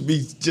 and it used to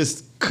be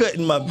just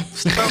cutting my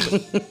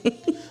stomach.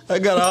 I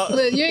got all.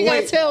 Look, you ain't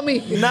gotta tell me.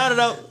 Now that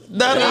I'm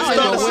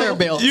starting to wear see-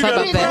 belts. you How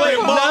gotta- about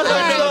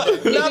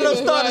that? wait, now that I'm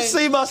starting to Right.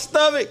 see my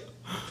stomach,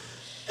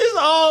 it's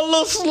all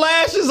little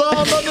slashes all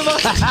under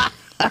my.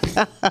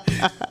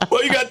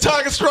 Well, you got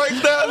target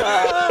strikes down there.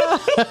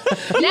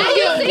 Now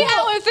you see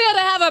how it feel to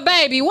have a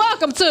baby.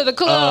 Welcome to the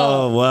club.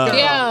 Oh wow!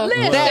 Yeah,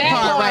 That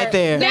part right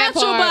there. That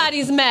Natural part.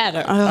 bodies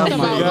matter. Oh Come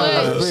my on,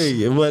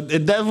 God. what?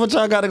 But that's what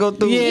y'all got to go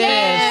through.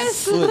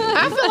 Yes. I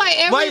feel like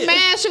every Why-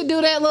 man should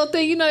do that little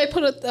thing. You know, they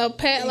put a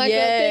pad like a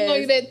thing on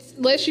you that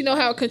lets you know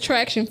how a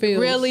contraction feels.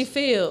 Really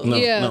feel. No,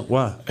 Yeah. no,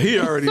 why? He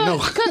already know.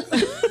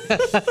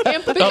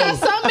 Because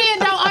some men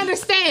don't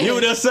understand. You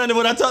were there Sunday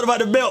when I talked about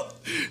the belt.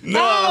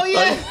 Oh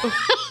yeah,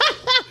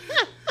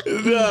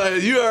 Nah,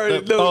 you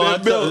already know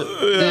that belt.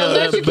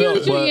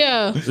 electrocute you.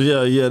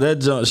 Yeah, Yeah, that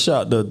junk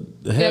shot the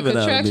yeah. heaven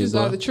out of me, Contractions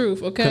bro. are the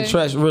truth. Okay.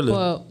 Contraction, really.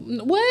 Well,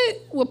 what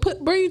will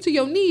bring you to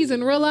your knees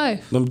in real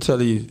life? Let me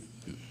tell you,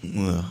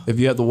 if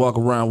you have to walk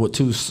around with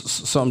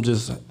something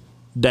just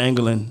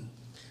dangling,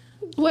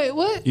 Wait,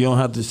 what? you don't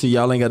have to see.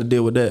 Y'all ain't got to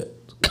deal with that.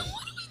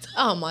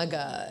 Oh my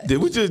God. Did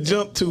we just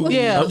jump to?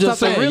 Yeah, I'm just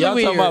something saying. really Y'all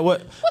talking weird. about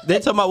what they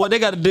talking about? What they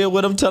got to deal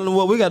with? I'm telling them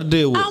what we got to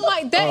deal with. Oh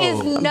my, that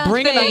is nothing.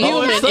 Bringing a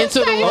human it's into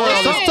the same world.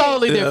 thing. It's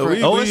totally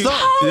different. Oh, it's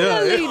something. Yeah,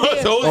 Totally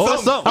it's Oh,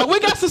 it's something. We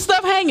got some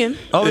stuff hanging.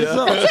 Oh, it's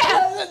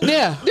something.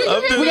 Yeah. We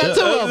got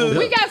two of them.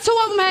 We got two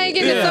of them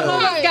hanging, and some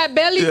of us got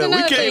bellies Yeah, and we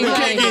other can't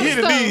things. get hit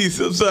in these.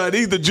 I'm sorry,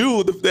 these the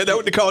jewels. That's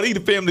what they call these the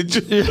family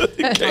jewels.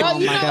 Oh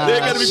my God. They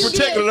got to be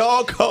protected at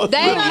all costs.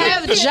 They don't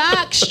have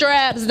jock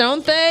straps,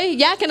 don't they?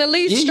 Y'all can at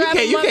least You strap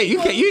them up.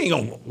 ain't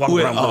gonna walk Well,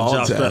 around with all a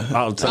job the time. strap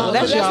all the time.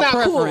 That's your not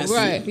preference. cool,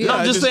 right? No, Yeah.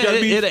 I'm just just gotta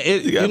saying, be-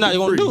 you you're gotta not be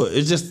gonna do free. it.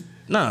 It's just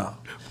nah.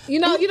 You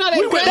know We went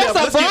that. there. That's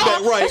a Let's get bra.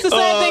 that right. That's the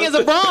same thing as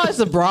a bra. It's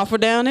a bra for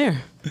down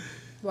there.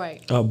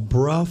 Right. A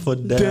bra for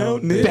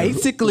down there.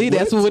 Basically,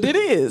 that's what it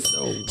is.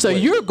 So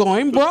you're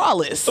going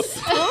braless.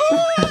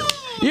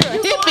 You're a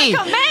hippie.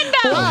 Commando.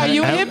 Why are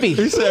you a hippie?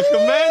 He said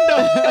commando.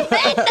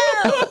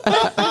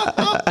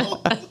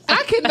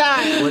 I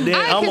cannot. Well, then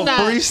I I'm cannot.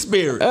 a free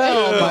spirit.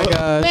 Oh my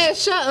gosh. Man,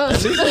 shut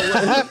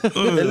up.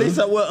 At least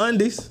I wear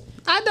undies.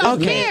 I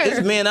don't care.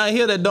 There's men out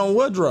here that don't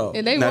wear drawers.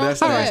 And they Now wrong that's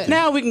for nasty. that.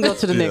 Now we can go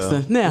to the next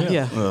one. Now,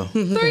 yeah.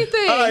 3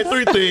 things. All right,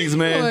 3 things, Oh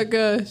my man.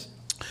 gosh.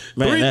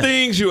 Man, 3 that-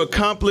 things you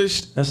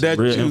accomplished That's that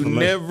real you information.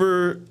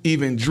 never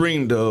even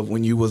dreamed of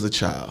when you was a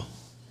child.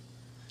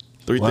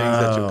 3 things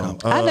that you Wow.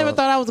 accomplished. I never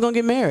thought I was going to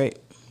get married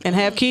and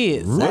have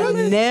kids.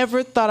 Really? I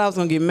never thought I was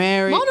going to get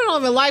married. Mona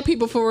don't even like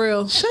people for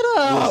real. Shut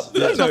up.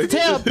 You're supposed to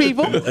tell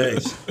people. Hey,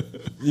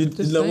 you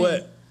know saying.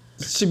 what?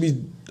 She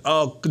be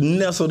all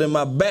nestled in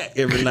my back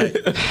every night,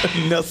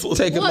 Nestled.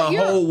 taking Well, my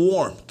you're- whole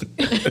warmth.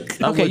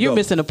 Okay, you're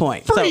missing the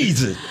point. So,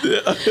 Freezing.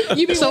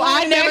 You be so I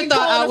walking never back,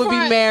 thought going I would be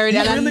front. married,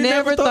 and I really never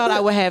never thought thought I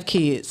that? would have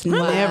kids.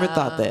 Never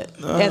thought that.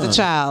 As a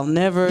child,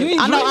 never. You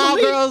ain't I know dream of all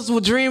me? girls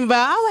would dream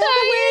about.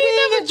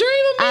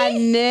 I You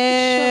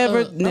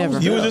never dream of me. never.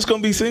 You was just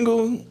gonna be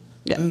single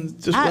Yeah.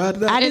 and just ride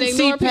it out? I And didn't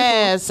see ignore people.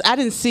 past. I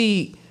didn't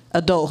see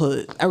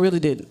adulthood. I really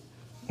didn't.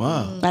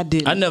 Wow. I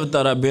didn't. I never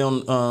thought I'd be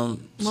on Mona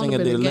singing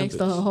been the a Olympics.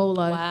 gangster her whole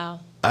life. Wow.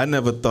 I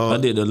never thought. I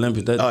did the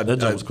Olympics. That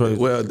joke was crazy.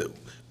 Well,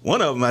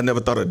 one of them, I never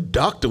thought a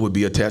doctor would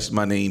be attached to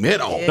my name at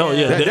all. Oh,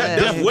 yeah.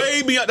 That's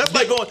way beyond. That's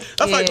like going.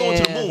 That's like going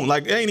to the Yeah. moon.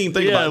 Like I ain't even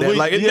thinking Yeah, about that.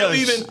 Like it yeah, never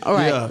even. All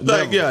right. Yeah,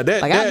 Like never.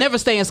 that. Like I never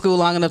stay in school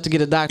long enough to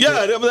get a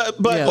doctorate. Yeah,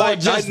 but Yeah. like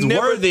Just I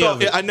never worthy thought.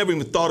 of it. I never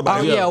even thought about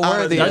Oh, it. yeah,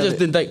 worthy I of just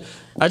didn't think.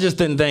 I just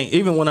didn't think.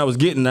 Even when I was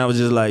getting, I was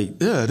just like,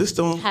 Yeah, this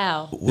don't.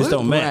 How? this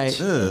don't match.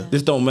 Right. Yeah.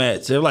 This don't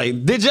match. They're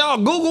like, did y'all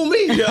Google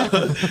me? Yeah,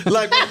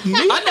 like me.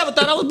 I never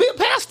thought I would be a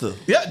pastor.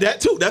 Yeah,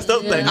 that too. That's the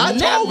other thing. I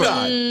told Never.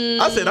 God.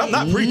 I said I'm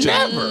not preaching.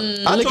 Never.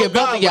 I Look told at both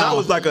God of when I y'all.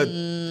 was like a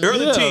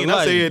early Yeah, teen. I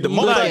like, said the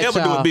most look I at ever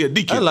do y'all. is be a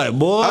deacon. I'm like,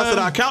 boy. I said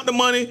I count the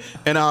money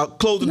and I'll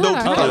close the door.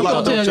 Nah, to how the you lock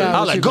gonna the tell church. God I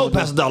was like, you go, gonna do?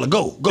 Pastor Dollar,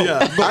 go, go,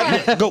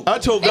 Yeah, go. I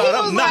told And God he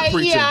I'm was not like,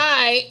 preaching.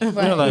 yeah, all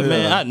right. I'm like,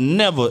 man, I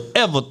never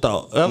ever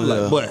thought. I'm Yeah.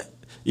 like, what?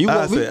 You I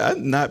want me? said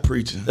I'm not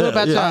preaching. What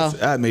about y'all?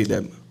 I made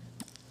that.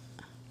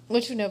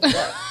 What you never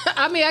thought?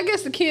 I mean, I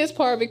guess the kids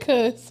part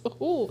because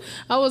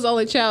I was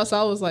only child, so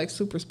I was like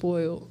super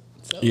spoiled.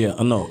 So. Yeah,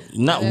 I know.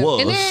 Not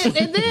was. And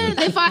then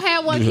if I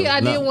had one kid, I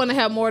No. did want to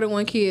have more than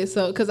one kid.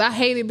 So because I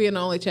hated being the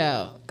only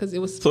child because it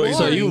was So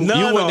boring. you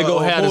none went to go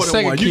or have the more than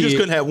second one. You just kid.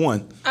 couldn't have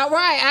one. All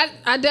right,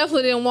 I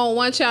definitely didn't want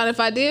one child. If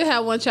I did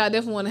have one child, I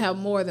definitely want to have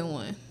more than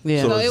one.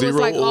 Yeah. So So it was zero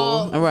like or-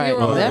 all All right.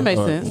 zero That or makes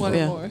Right. sense. one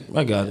Yeah. or more.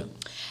 I got it.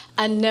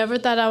 I never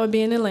thought I would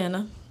be in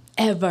Atlanta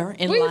ever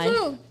in Where you life.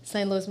 from?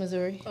 St. Louis,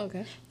 Missouri.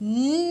 Okay.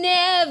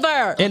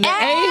 Never. In the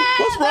A?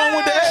 What's wrong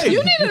with the A?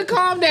 You needed to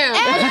calm down.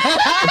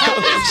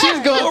 She's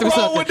going through What's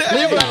wrong something. with the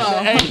Leave it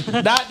A?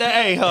 alone. Not the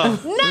A, huh?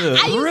 No,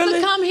 I used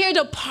to come here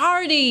to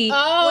party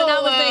Oh, when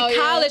I was wow, in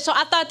yeah. college, so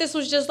I thought this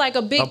was just like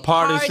a big A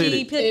party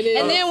city. It is.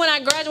 And then when I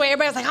graduated,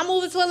 everybody was like, "I'm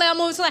moving to Atlanta. I'm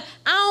moving to Atlanta."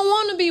 I don't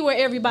want to be where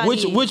everybody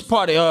is. Which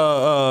party?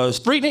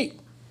 Street Nick?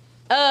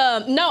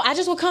 No, I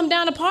just would come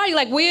down to party.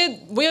 Like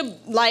we're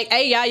like,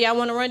 "Hey, y'all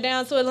want to run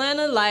down to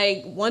Atlanta?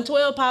 Like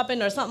 112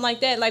 popping or something like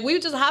that." Like we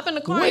would just hop in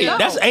the car. Wait, and go.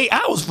 that's 8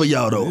 hours for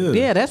y'all though.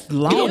 Yeah, that's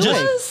long. You way.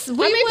 just- We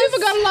I mean, was- people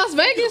go to Las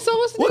Vegas, so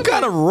what's the What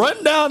kind of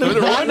rundown? That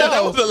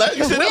was the last.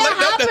 You said that We'll like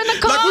hop that. in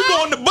the Like we car.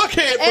 going to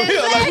Buckhead from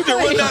here. Like we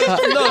just run down the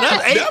street. No,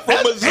 that's 8. That from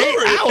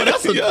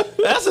Missouri.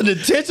 That's an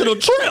intentional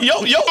trip. Your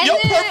then-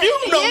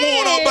 perfume done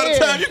worn off by the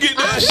time you get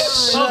there.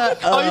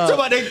 Oh, you talking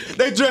about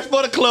they dress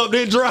for the club,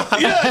 they drive.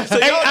 Yeah, so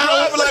y'all 8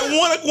 hours. drive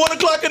like 1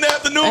 o'clock in the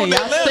afternoon. Hey, in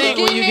y'all Atlanta. stink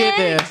when you get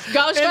there.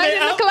 Go straight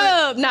in the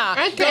club. Nah.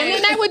 Okay. And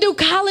then they would do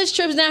college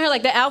trips down here.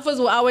 Like the Alphas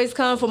would always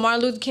come for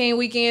Martin Luther King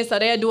weekend, so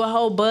they'd do a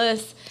whole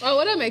bus. Oh,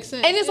 well, that makes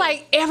sense. And it's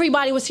like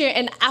everybody was here,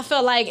 and I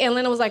felt like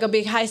Atlanta was like a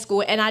big high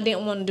school, and I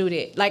didn't want to do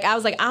that. Like I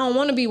was like, I don't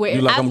want to be where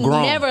You like I've I'm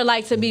grown. never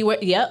liked to be where.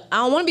 Yep, I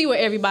don't want to be where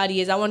everybody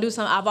is. I want to do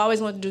something. I've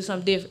always wanted to do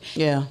something different.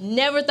 Yeah.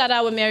 Never thought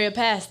I would marry a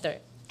pastor.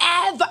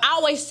 Ever. I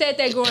always said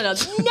that growing up.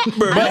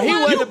 But he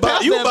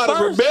wasn't You about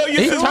as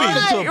rebellious as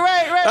me.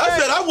 Right. I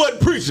said I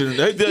wasn't preaching.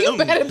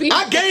 better be-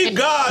 I gave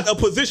God a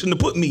position to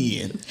put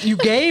me in. You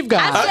gave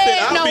God. I said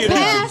said I'll be no a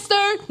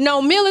pastor,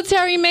 no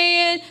military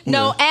man,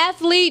 no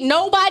athlete,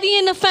 nobody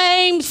in the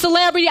fame,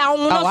 celebrity. I don't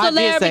want Oh, no I did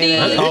say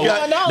celebrity. that. He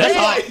got- That's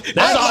all. like-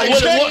 That's all. like, What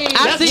check. it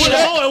was. I That's see what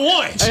that. all at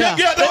once. Check,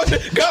 yeah,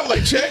 no, God was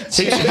like, check.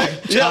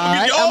 Yeah, All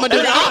right, I'ma do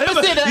the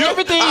opposite of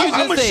everything you just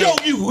I'm gonna said.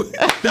 show you.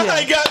 That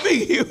ain't got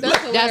me.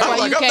 That's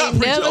why you can't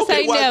never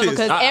say never,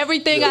 because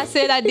everything I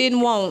said I didn't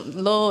want.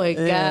 Lord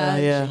God.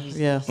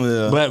 Yeah.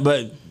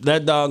 But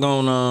that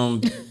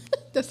doggone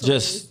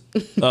just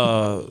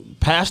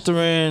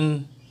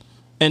pastoring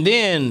and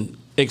then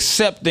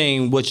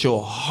accepting what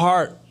your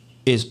heart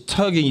is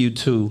tugging you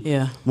to.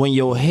 Yeah. When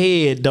your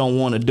head don't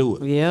want to do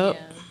it. Yep.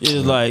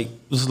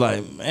 It's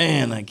like,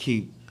 man, I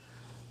keep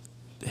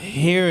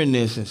hearing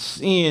this and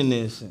seeing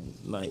this, and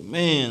like,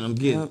 man, I'm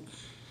getting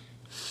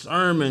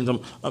sermons.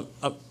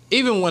 I'm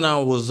even when I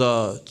was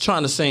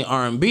trying to sing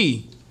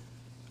R&B,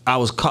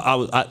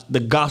 the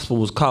gospel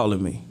was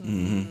calling me,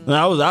 and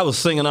I was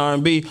singing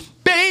R&B,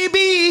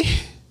 baby.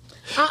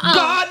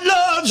 God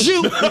loves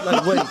you.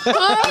 Like, wait.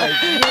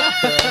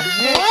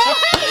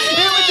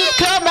 It would just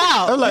come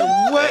out. I'm like,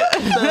 what?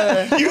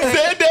 You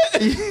said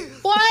that?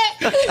 What?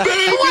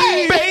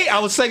 Baby. I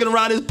was singing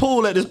around this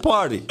pool at this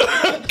party.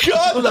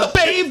 God, was like,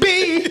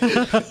 baby,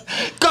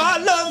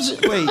 God loves you.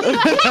 Wait.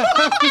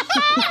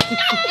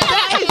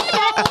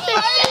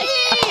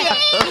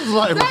 I was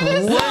like, what?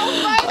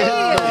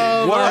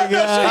 Oh my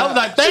God. I was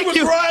like, thank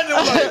you.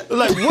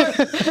 Like what?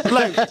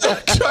 Like,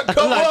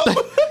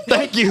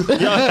 thank you. Y'all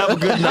have a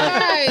good night.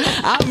 Right.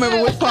 I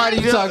remember which party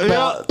you talking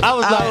about. I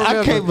was like,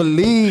 I can't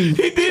believe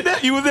He did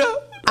that? You was there?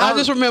 I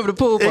just remember the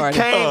pool party.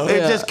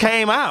 it just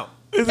came out.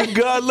 Is it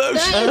God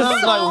loves you? And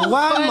I was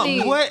like,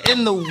 funny. what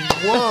in the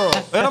world?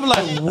 And I'm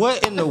like,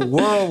 what in the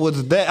world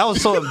was that? I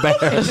was so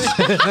embarrassed.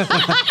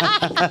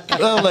 I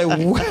was like,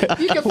 what?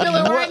 You can feel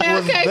it right now,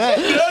 was okay? that?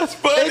 That's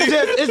funny.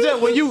 It's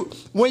just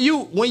when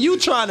you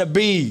trying to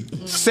be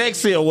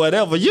sexy or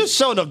whatever, you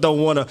sure enough don't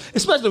want to,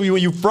 especially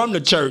when you from the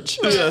church,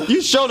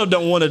 you sure enough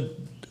don't want to.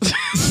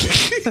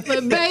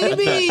 But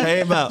baby,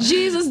 Came out.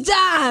 Jesus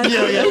died.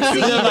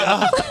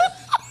 Yeah.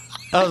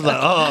 I was like,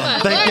 oh,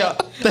 thank y'all.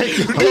 Thank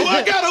you. Yo,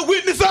 I got a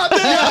witness out there.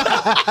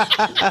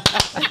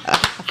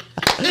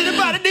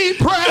 Anybody need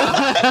prayer?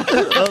 I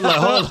was like,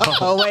 hold on.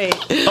 Oh wait,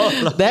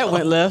 that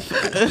went left.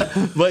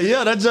 But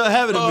yeah, that just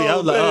happened to me. I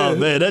was like, oh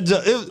man, that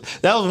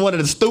was one of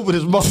the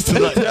stupidest moments.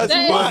 Like, that's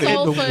That is why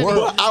so in the funny.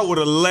 world. Boy, I would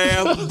have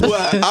laughed. Boy,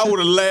 I would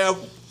have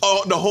laughed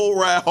the whole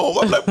ride home.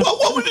 I'm like, boy,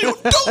 what were you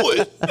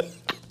doing?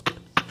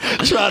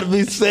 Trying to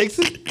be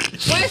sexy.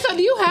 Wait, so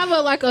do you have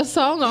a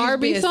song, an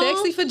R&B Being song?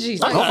 sexy for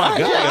Jesus. Oh my God.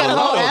 got a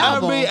whole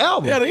album. R&B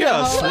album.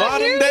 Yeah,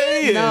 Slotting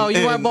Day. No,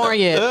 you weren't born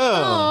yet.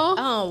 Aw.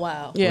 Oh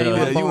wow. Yeah, you Yeah,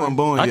 weren't you born. weren't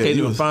born I yet. can't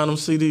You even was- find them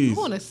CDs.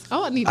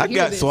 I need to I hear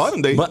got this.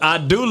 Slotting Day. But I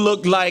do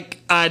look like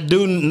I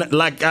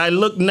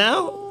look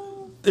now.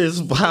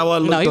 Is how I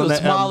look. No, you on was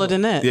that smaller album.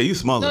 than that. Yeah, you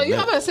smaller. No, than you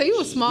that. about to say you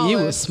was smaller. You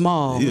was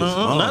small. You was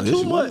smaller. Not Yes, too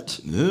you was. much.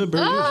 Yeah, baby.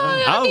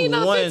 I need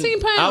no 15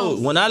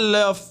 pounds. When I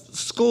left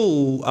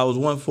school, I was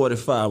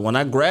 145. When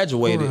I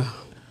graduated,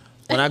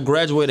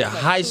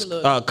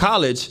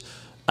 college,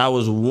 I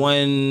was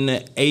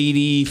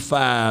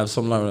 185,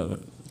 something like that.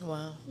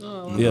 Wow.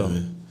 Yeah.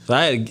 So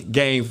I had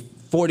gained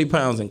 40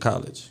 pounds in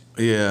college.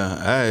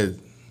 Yeah,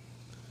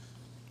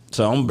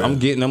 So I'm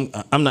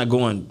not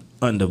going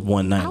under I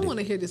 190. want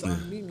to hear this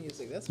R&B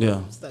music. That's Yeah. what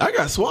I'm stuck. I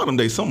got Swat'em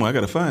Day somewhere. I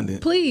gotta find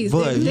it. Please,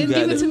 But you then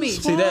give got it to me.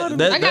 See that? I got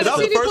That a was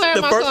CD player in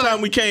the my first car.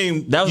 time we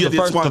came. That was you the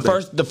did Swat'em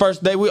Day. the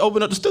first day we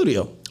opened up the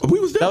studio. We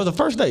was there. That was the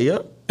first day.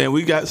 Yep. and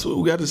we got it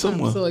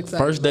somewhere. I'm so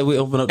excited. First day we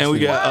opened up. The And we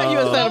studio. got. You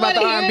was saying about the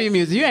Nobody R&B here?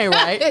 music. You ain't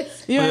right.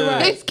 You ain't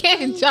right. It's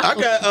Ken Jones. I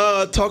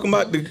got talking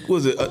about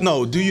the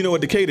no. Do you know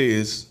what Decatur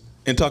is?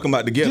 And talking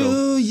about the ghetto.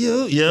 Do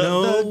you? Yeah.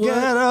 Know The what?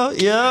 ghetto.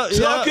 Yeah.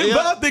 Talking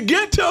about the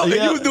ghetto, and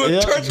you was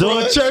doing church doing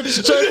run. church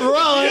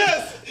run.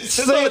 Yes.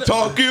 Sing So it.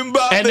 talking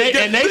about And they the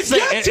say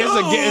it's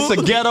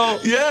a ghetto.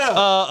 Yeah.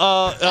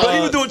 But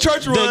he was doing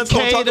church runs. So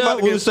talking Decatur. about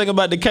the We was ghetto. singing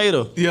about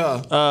Decatur.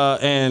 Yeah.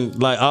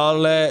 And like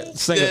all that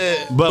singing.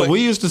 Yeah, but but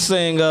we used to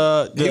sing. He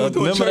was doing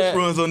remember church that?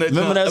 runs on that.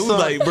 Remember that It was song?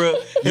 like, bro,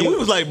 and we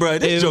was like, bro,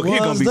 this joke, he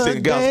gonna be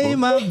singing gospel.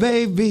 My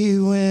baby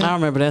went I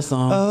remember that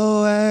song.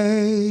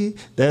 away.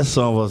 That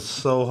song was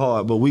so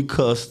hard, but we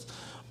cussed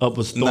up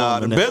a storm. Nah,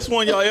 the in that. best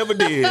one y'all ever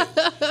did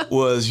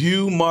was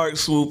you, Mark,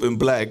 Swoop, and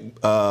Black.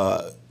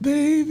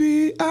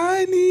 Baby,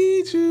 I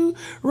need you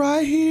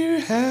right here.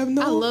 Have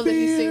no I love that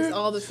he fear. sings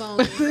all the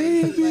songs.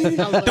 Baby.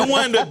 I love The it.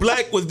 one that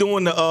Black was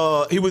doing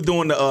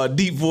the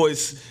deep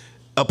voice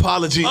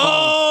apology.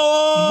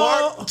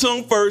 Oh, Mark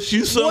sung first,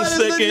 you sung what is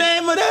second. the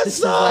name of that This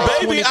is song? like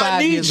Baby, I 25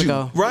 need years you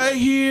ago. right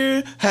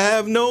here.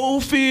 Have no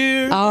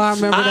fear. Oh, I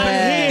remember I'm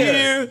that.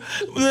 here.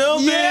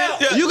 Well,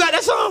 Yeah. You got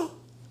that song?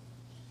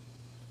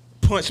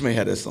 Punch may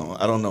have that song.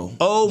 I don't know.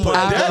 Oh my But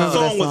I that remember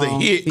song that was a song.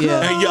 hit.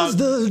 Yeah. And y'all,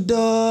 the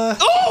door.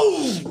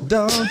 oh,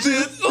 Don't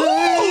you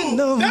oh,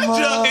 no that more.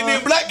 jump, and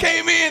then Black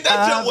came in.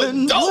 That jump was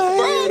dope,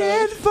 bro.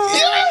 Yes.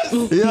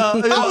 Yeah,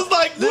 I was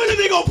like, when are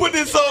they gonna put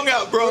this song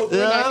out, bro?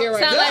 We're not here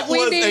right Sound now. like we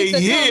was need a to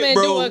come hit, and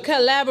bro. do a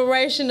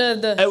collaboration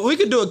of the. Hey, we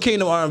could do a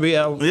Kingdom R&B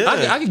album. Yeah.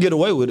 I could get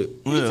away with it.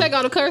 You take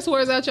all the curse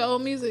words out your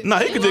old music. No,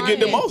 he could just get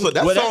them also.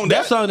 That Well, song,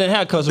 that song didn't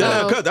have cuss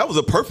words. that was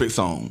a perfect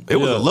song. It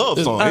was Yeah. a love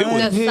song. It The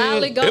was.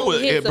 solid It gold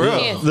was- hits bro. of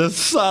hits. The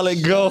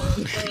solid go.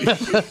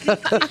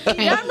 Y'all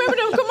remember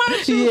them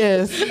commercials?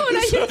 Yes.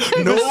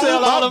 No,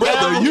 Sell all my them brother,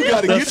 albums. you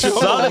gotta get your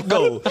solid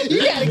gold.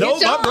 You gotta No,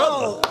 get your my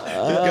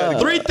brother.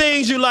 3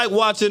 things you like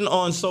watching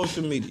on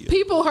social media.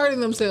 people hurting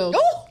themselves.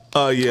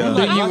 Oh yeah,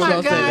 knew you Oh was my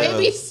gonna say God, that. it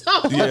be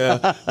so.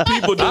 yeah.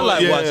 People do. I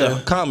like yeah.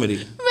 watching comedy.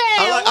 Man,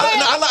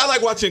 I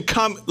like watching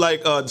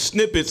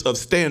snippets of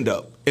stand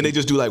up, and they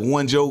just do like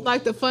one joke.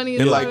 like the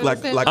funniest. And part of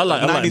like the like I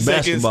like 90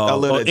 seconds. basketball I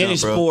love or that any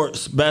jump, bro.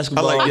 sports,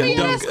 basketball. I like I mean,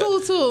 yeah, that's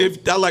cool, too.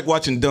 If I like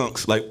watching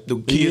dunks, like the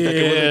kids that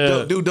can really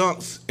Yeah. do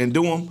dunks and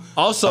do them.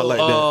 Also, I like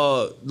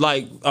that.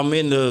 like I'm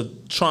into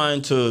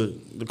trying to,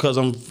 because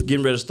I'm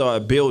getting ready to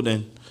start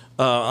building.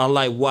 I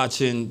like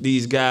watching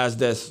these guys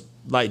that's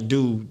like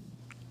do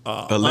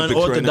Olympic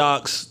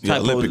unorthodox training.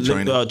 type Yeah,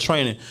 Olympic of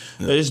training.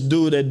 This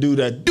dude that do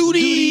that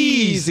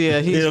duties. Yeah,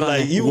 he's you know,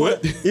 funny. like you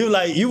What? want you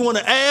like you want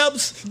the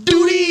abs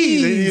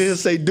duties. And he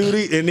say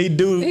duty, and he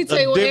do He tell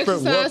you a what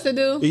different exercise to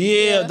do?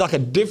 Yeah, like a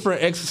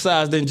different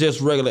exercise than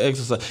just regular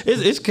exercise.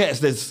 It's cats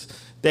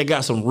that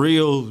got some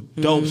real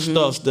dope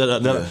stuff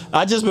that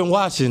I just been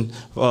watching.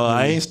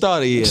 I ain't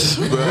started yet.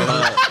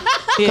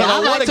 Yeah, I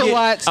like to get,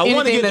 watch I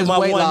want to anything get to that's my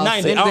weight loss,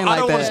 190. anything I like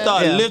don't want to that.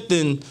 start Yeah.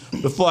 lifting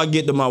before I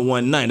get to my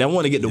 190. I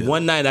want to get to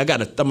 190.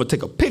 I'm gonna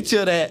take a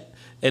picture of that,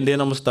 and then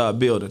I'm gonna start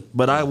building.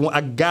 But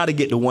I gotta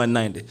get to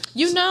 190.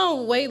 You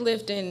know,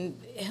 weightlifting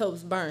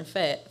helps burn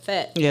fat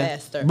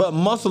faster. But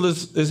muscle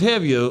is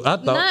heavier. I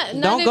thought.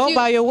 Not Don't if go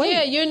by your weight.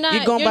 Yeah, you're not.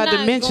 You're going by not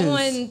dimensions.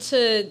 Going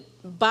to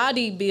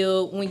body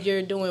build when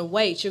you're doing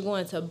weights. You're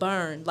going to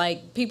burn.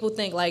 Like people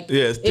think like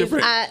Yeah, it's if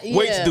different.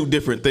 Weights do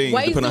different things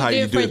Weights depending on how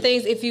you do different it.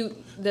 things if you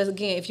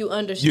if you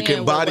understand. You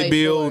can what body weights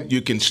build, are.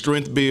 you can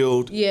strength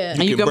build, Yeah.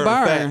 And you can burn.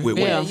 fat with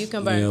Yeah. weights. You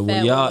can burn Yeah, fat. well,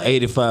 with y'all weights.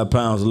 85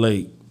 pounds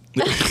late.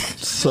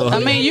 So I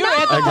mean, you're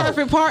at the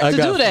perfect part to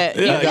do that.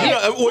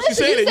 Yeah, what you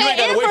saying is you ain't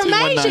gotta wait till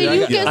information, 190.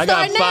 you can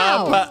start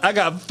now. I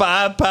got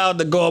 5 pounds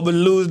to go up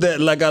and lose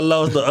that like I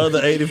lost the other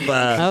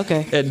 85.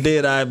 Okay. And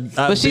then I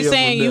But she's build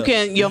saying from you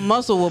there. your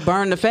muscle will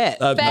burn the fat.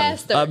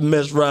 Faster. I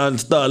messed around and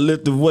started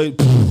lifting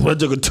weight. I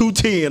took a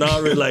 210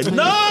 already like,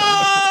 no!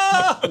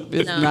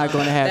 It's not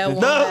going to That happen.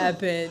 won't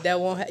happen. That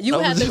won't happen. You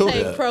I have was to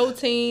joking. take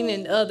protein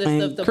and other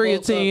And stuff to bulk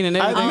creatine up. and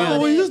I everything know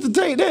else. we used to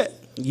take that.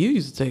 You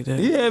used to take that.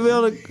 Yeah,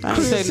 man. I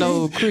don't take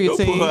no Don't put her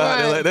creatine. out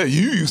there like that.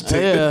 You used to.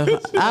 Yeah,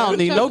 I don't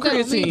need no Throw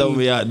creatine.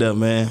 me out there,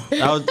 man.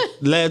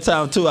 Last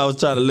time too, I was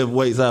trying to lift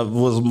weights. I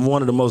was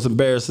one of the most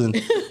embarrassing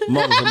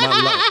moments of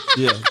my life.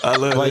 Yeah, I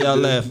love Why it. y'all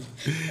laugh?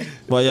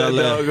 Why y'all That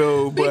laugh?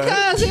 doggo, boy.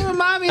 Because it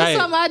remind me of Hey,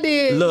 something I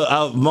did.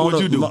 Look, Mona,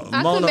 What'd you do?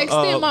 I couldn't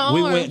extend my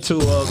we arm. went to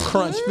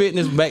Crunch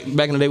Fitness back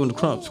in the day when the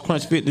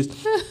Crunch Fitness,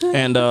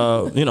 and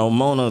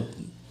Mona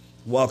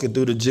walking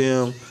through the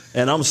gym,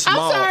 and I'm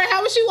small. I'm sorry,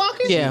 how was she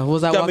walking? Yeah,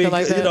 was I walking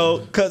like that? You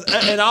know,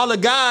 and all the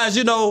guys,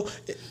 you know,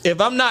 if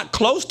I'm not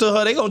close to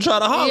her, they gonna try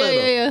to holler at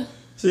her. Yeah.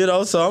 You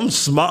know, so I'm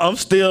small. I'm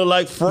still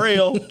like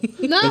frail,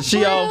 Not and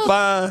she all frail.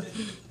 fine,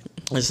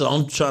 and so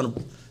I'm trying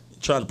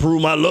to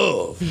prove my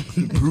love.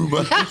 Prove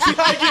my. See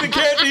how he get the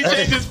character? He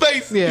changed his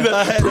face. Yeah. He's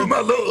like, prove my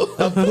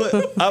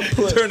love. I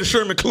put Turn to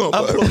Sherman Clump.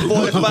 I put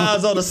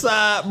 45s on the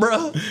side,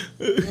 bro,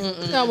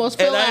 It almost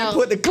and fell I ain't out.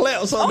 put the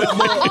clamps on that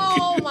mug.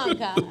 Oh my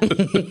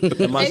god!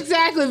 And my-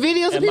 Exactly.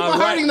 Videos of and people my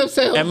hurting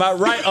themselves. And my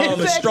right arm is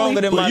Exactly.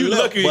 stronger than Well, my you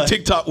left. lucky but-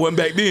 TikTok wasn't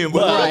back then,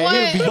 but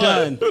Right, he'll be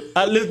done.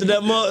 I lifted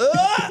that mug.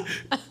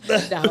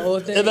 The whole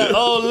thing. And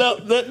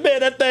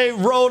that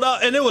thing rolled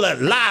out, and it was like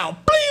loud,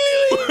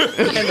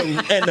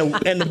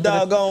 and the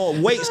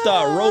doggone weight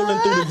started rolling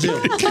through the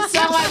gym.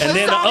 Sound like And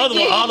then the Sonic other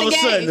one, in all of the a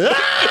game. sudden,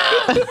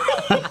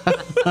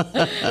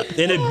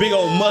 then that big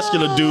old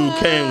muscular dude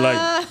came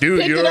like, dude,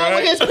 Picked you it up with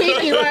alright? his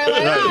pinky, right?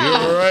 Like, You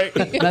ah.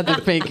 alright?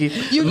 Nothing pinky.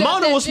 You got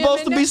Mona that was gym supposed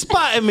in to there? be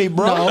spotting me,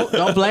 bro. No,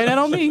 don't blame that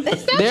on me. There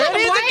it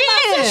is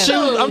again.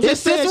 Shoot, I'm just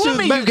It's this saying she was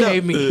woman you back there.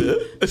 gave me.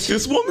 it's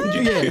this woman.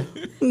 You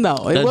No,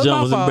 it That was jump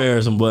my was fault.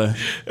 embarrassing, boy.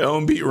 I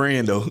don't beat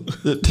Rand though.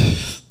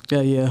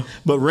 Yeah.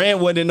 But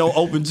Rand wasn't in no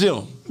open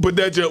gym. But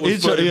that jump was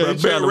He try- funny, yeah, bro. he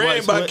trying to Rand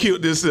wipe about sweat.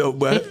 killed himself,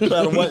 boy.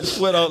 Trying to wipe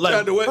sweat off. Like,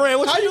 Trying to wipe- Rand,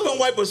 what how you you gonna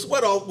wipe a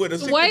sweat off with a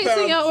 60 Weights in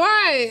pound your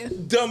right.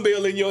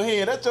 dumbbell in your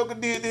hand? That joker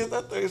did this.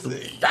 I think said,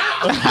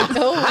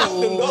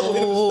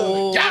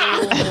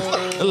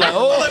 like,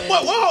 oh, like,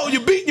 what? Whoa, you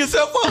beating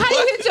yourself up? How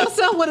you hit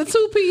yourself with a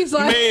 2-piece?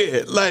 Like,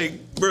 Man,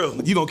 like, bro,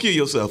 you gonna kill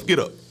yourself. Get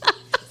up.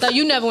 So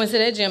you never went to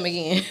that gym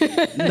again?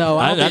 No,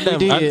 I don't think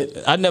we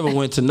did. I never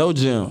went to no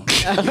gym.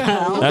 After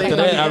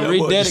that, I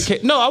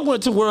rededicated. No, I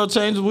went to World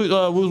Changers. We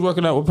was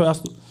working out with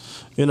Pastor.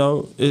 You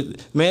know,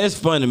 man, it's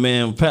funny,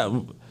 man.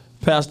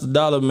 Pastor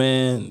Dollar,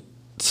 man,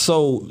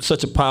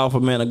 such a powerful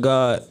man of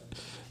God,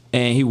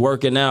 and he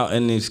working out,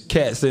 and these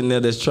cats in there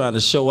that's trying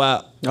to show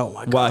out Oh,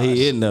 my while he gosh.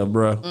 in there,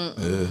 bro.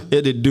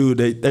 It the dude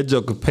that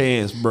joker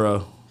pants,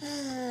 bro,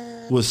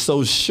 was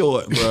so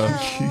short, bro.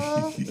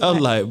 I'm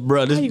like,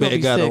 bro, this How you gonna man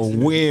be got sexy? on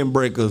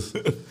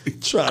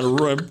windbreakers trying to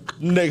run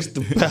next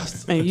to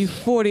Pastor. And you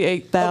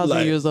 48,000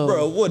 Like, years old.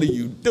 bro, what are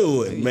you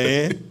doing,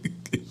 man?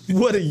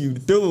 What are you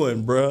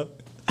doing, bro?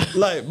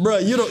 Like, bro,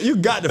 you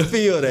got to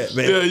feel that,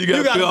 man. Yeah, you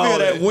gotta feel all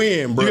that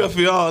wind, bro. You gotta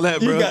feel all that,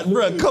 bro. You got,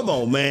 bro. Come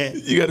on, man.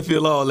 You gotta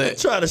feel all that.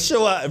 Trying to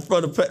show out in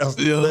front of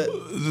Pastor. Yeah,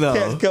 That no.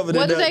 cat covered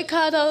What in do that. they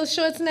call those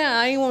shorts now?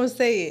 I ain't want to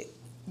say it.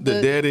 The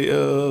daddy,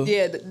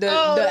 Yeah,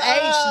 the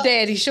H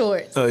daddy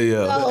shorts. oh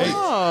yeah,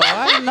 Oh,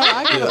 I didn't know.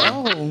 I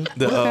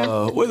could.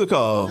 Oh, what's it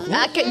called?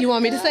 I can't. You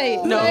want me to say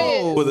it?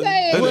 no. Was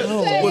it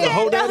was it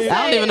whole daddy?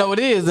 I don't even know what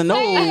it is. And no.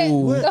 the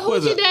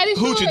Was hoochie it daddy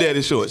Hoochie shorts.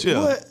 daddy shorts? Yeah,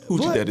 What? Hoochie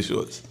What? daddy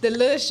shorts. The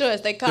little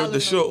shorts they call The them.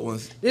 short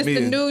ones. This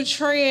the Men. new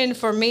trend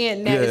for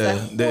men now. Yeah,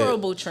 It's a that-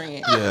 horrible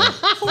trend. Yeah,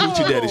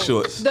 Hoochie daddy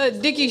shorts. The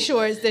Dickie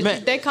shorts that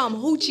Man. they call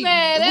them hoochie,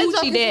 Man, that's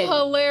hoochie daddy.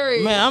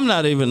 hilarious. Man, I'm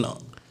not even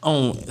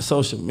on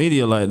social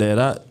media like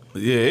that.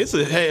 Yeah, it's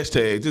a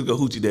hashtag. Just go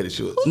Hoochie daddy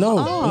shorts. No,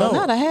 Oh, no,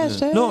 not a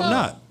hashtag. no, I'm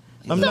not.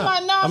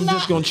 I'm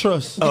just gonna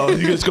trust. Oh,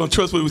 you just gonna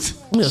trust what was.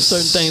 There's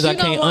certain things I You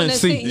don't can't wanna unsee.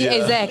 see- yeah,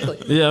 exactly.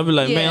 Yeah, I'll be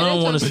like, Yeah, man, I don't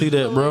that's want to what- see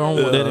that, bro. I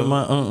don't want that in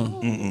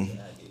my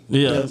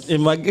Yeah,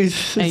 in my And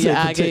your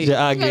eye protect gate. your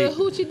eye You got a gate.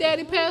 hoochie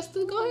daddy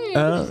pastor. Go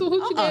ahead.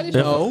 Hoochie daddy.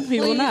 No, he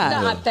will Please,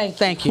 not. no, thank you.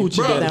 Thank you.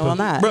 Hoochie That will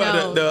not. Bro,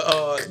 No.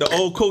 the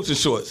old coaching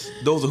shorts.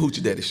 Those are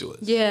hoochie daddy shorts.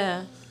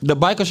 Yeah. The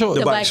biker shorts.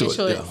 The bike biker shorts,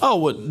 shorts. yeah. Oh,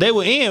 well, they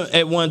were in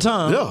at one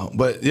time. Yeah,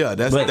 but yeah,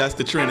 that's But-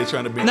 the trend they're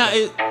trying to bring. Now,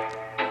 back.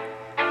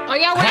 Are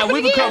y'all have rapping we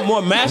again? become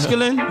more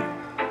masculine?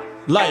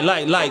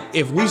 Like,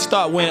 if we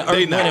start wearing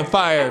They Earth, not. Wind, and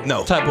Fire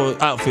No. type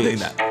of outfits. They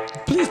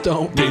not. Please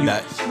don't. They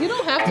not. You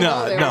don't have to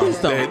Nah, go there. no.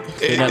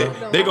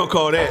 Please They gonna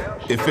call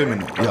that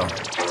effeminate. Yo.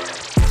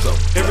 So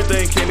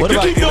everything can. What You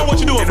about- keep doing what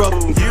you doing, brother.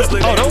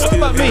 Oh, don't worry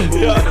about me.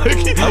 Yeah.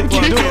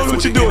 keep doing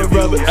what you doing,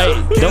 brother. Hey,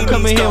 don't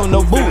come in here with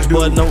no boots,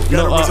 but no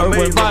Earth, Wind,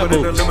 and Fire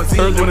boots. Earth,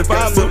 Wind, and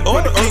Fire boots.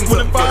 Or the Earth,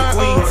 Wind, and Fire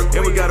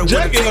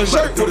jacket and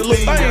shirt with the little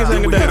things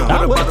hanging down.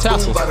 I wear the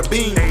tassels.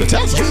 The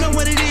tassels. You know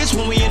what it is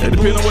when we in the It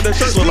depends on what that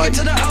shirt look like.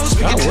 to the house,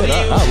 we get to the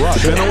I rock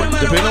that. Depending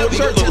on what the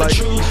shirt look like.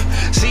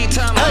 See,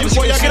 time Hey,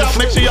 before y'all get out,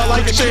 make sure y'all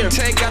like and share.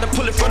 Gotta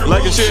pull it from the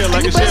Like and share,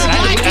 like and share.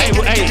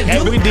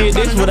 Hey, we did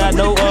this without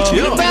no.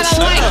 Yeah.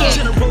 Better like it.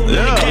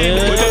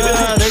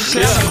 Yeah. They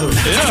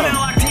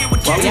Yeah.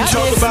 While we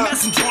talk about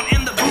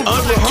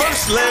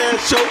unrehearsed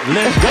last show.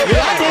 Let's go.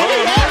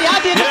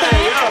 Y'all did the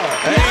thing.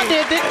 Yeah. Y'all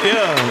did it.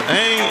 Yeah.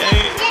 Ain't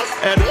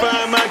had to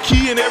find my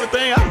key and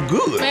everything. I'm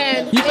good.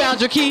 Man, You found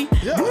your key.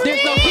 There's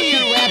no key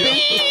in rapping.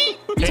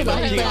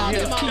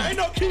 Ain't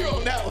no key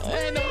on that one.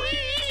 ain't no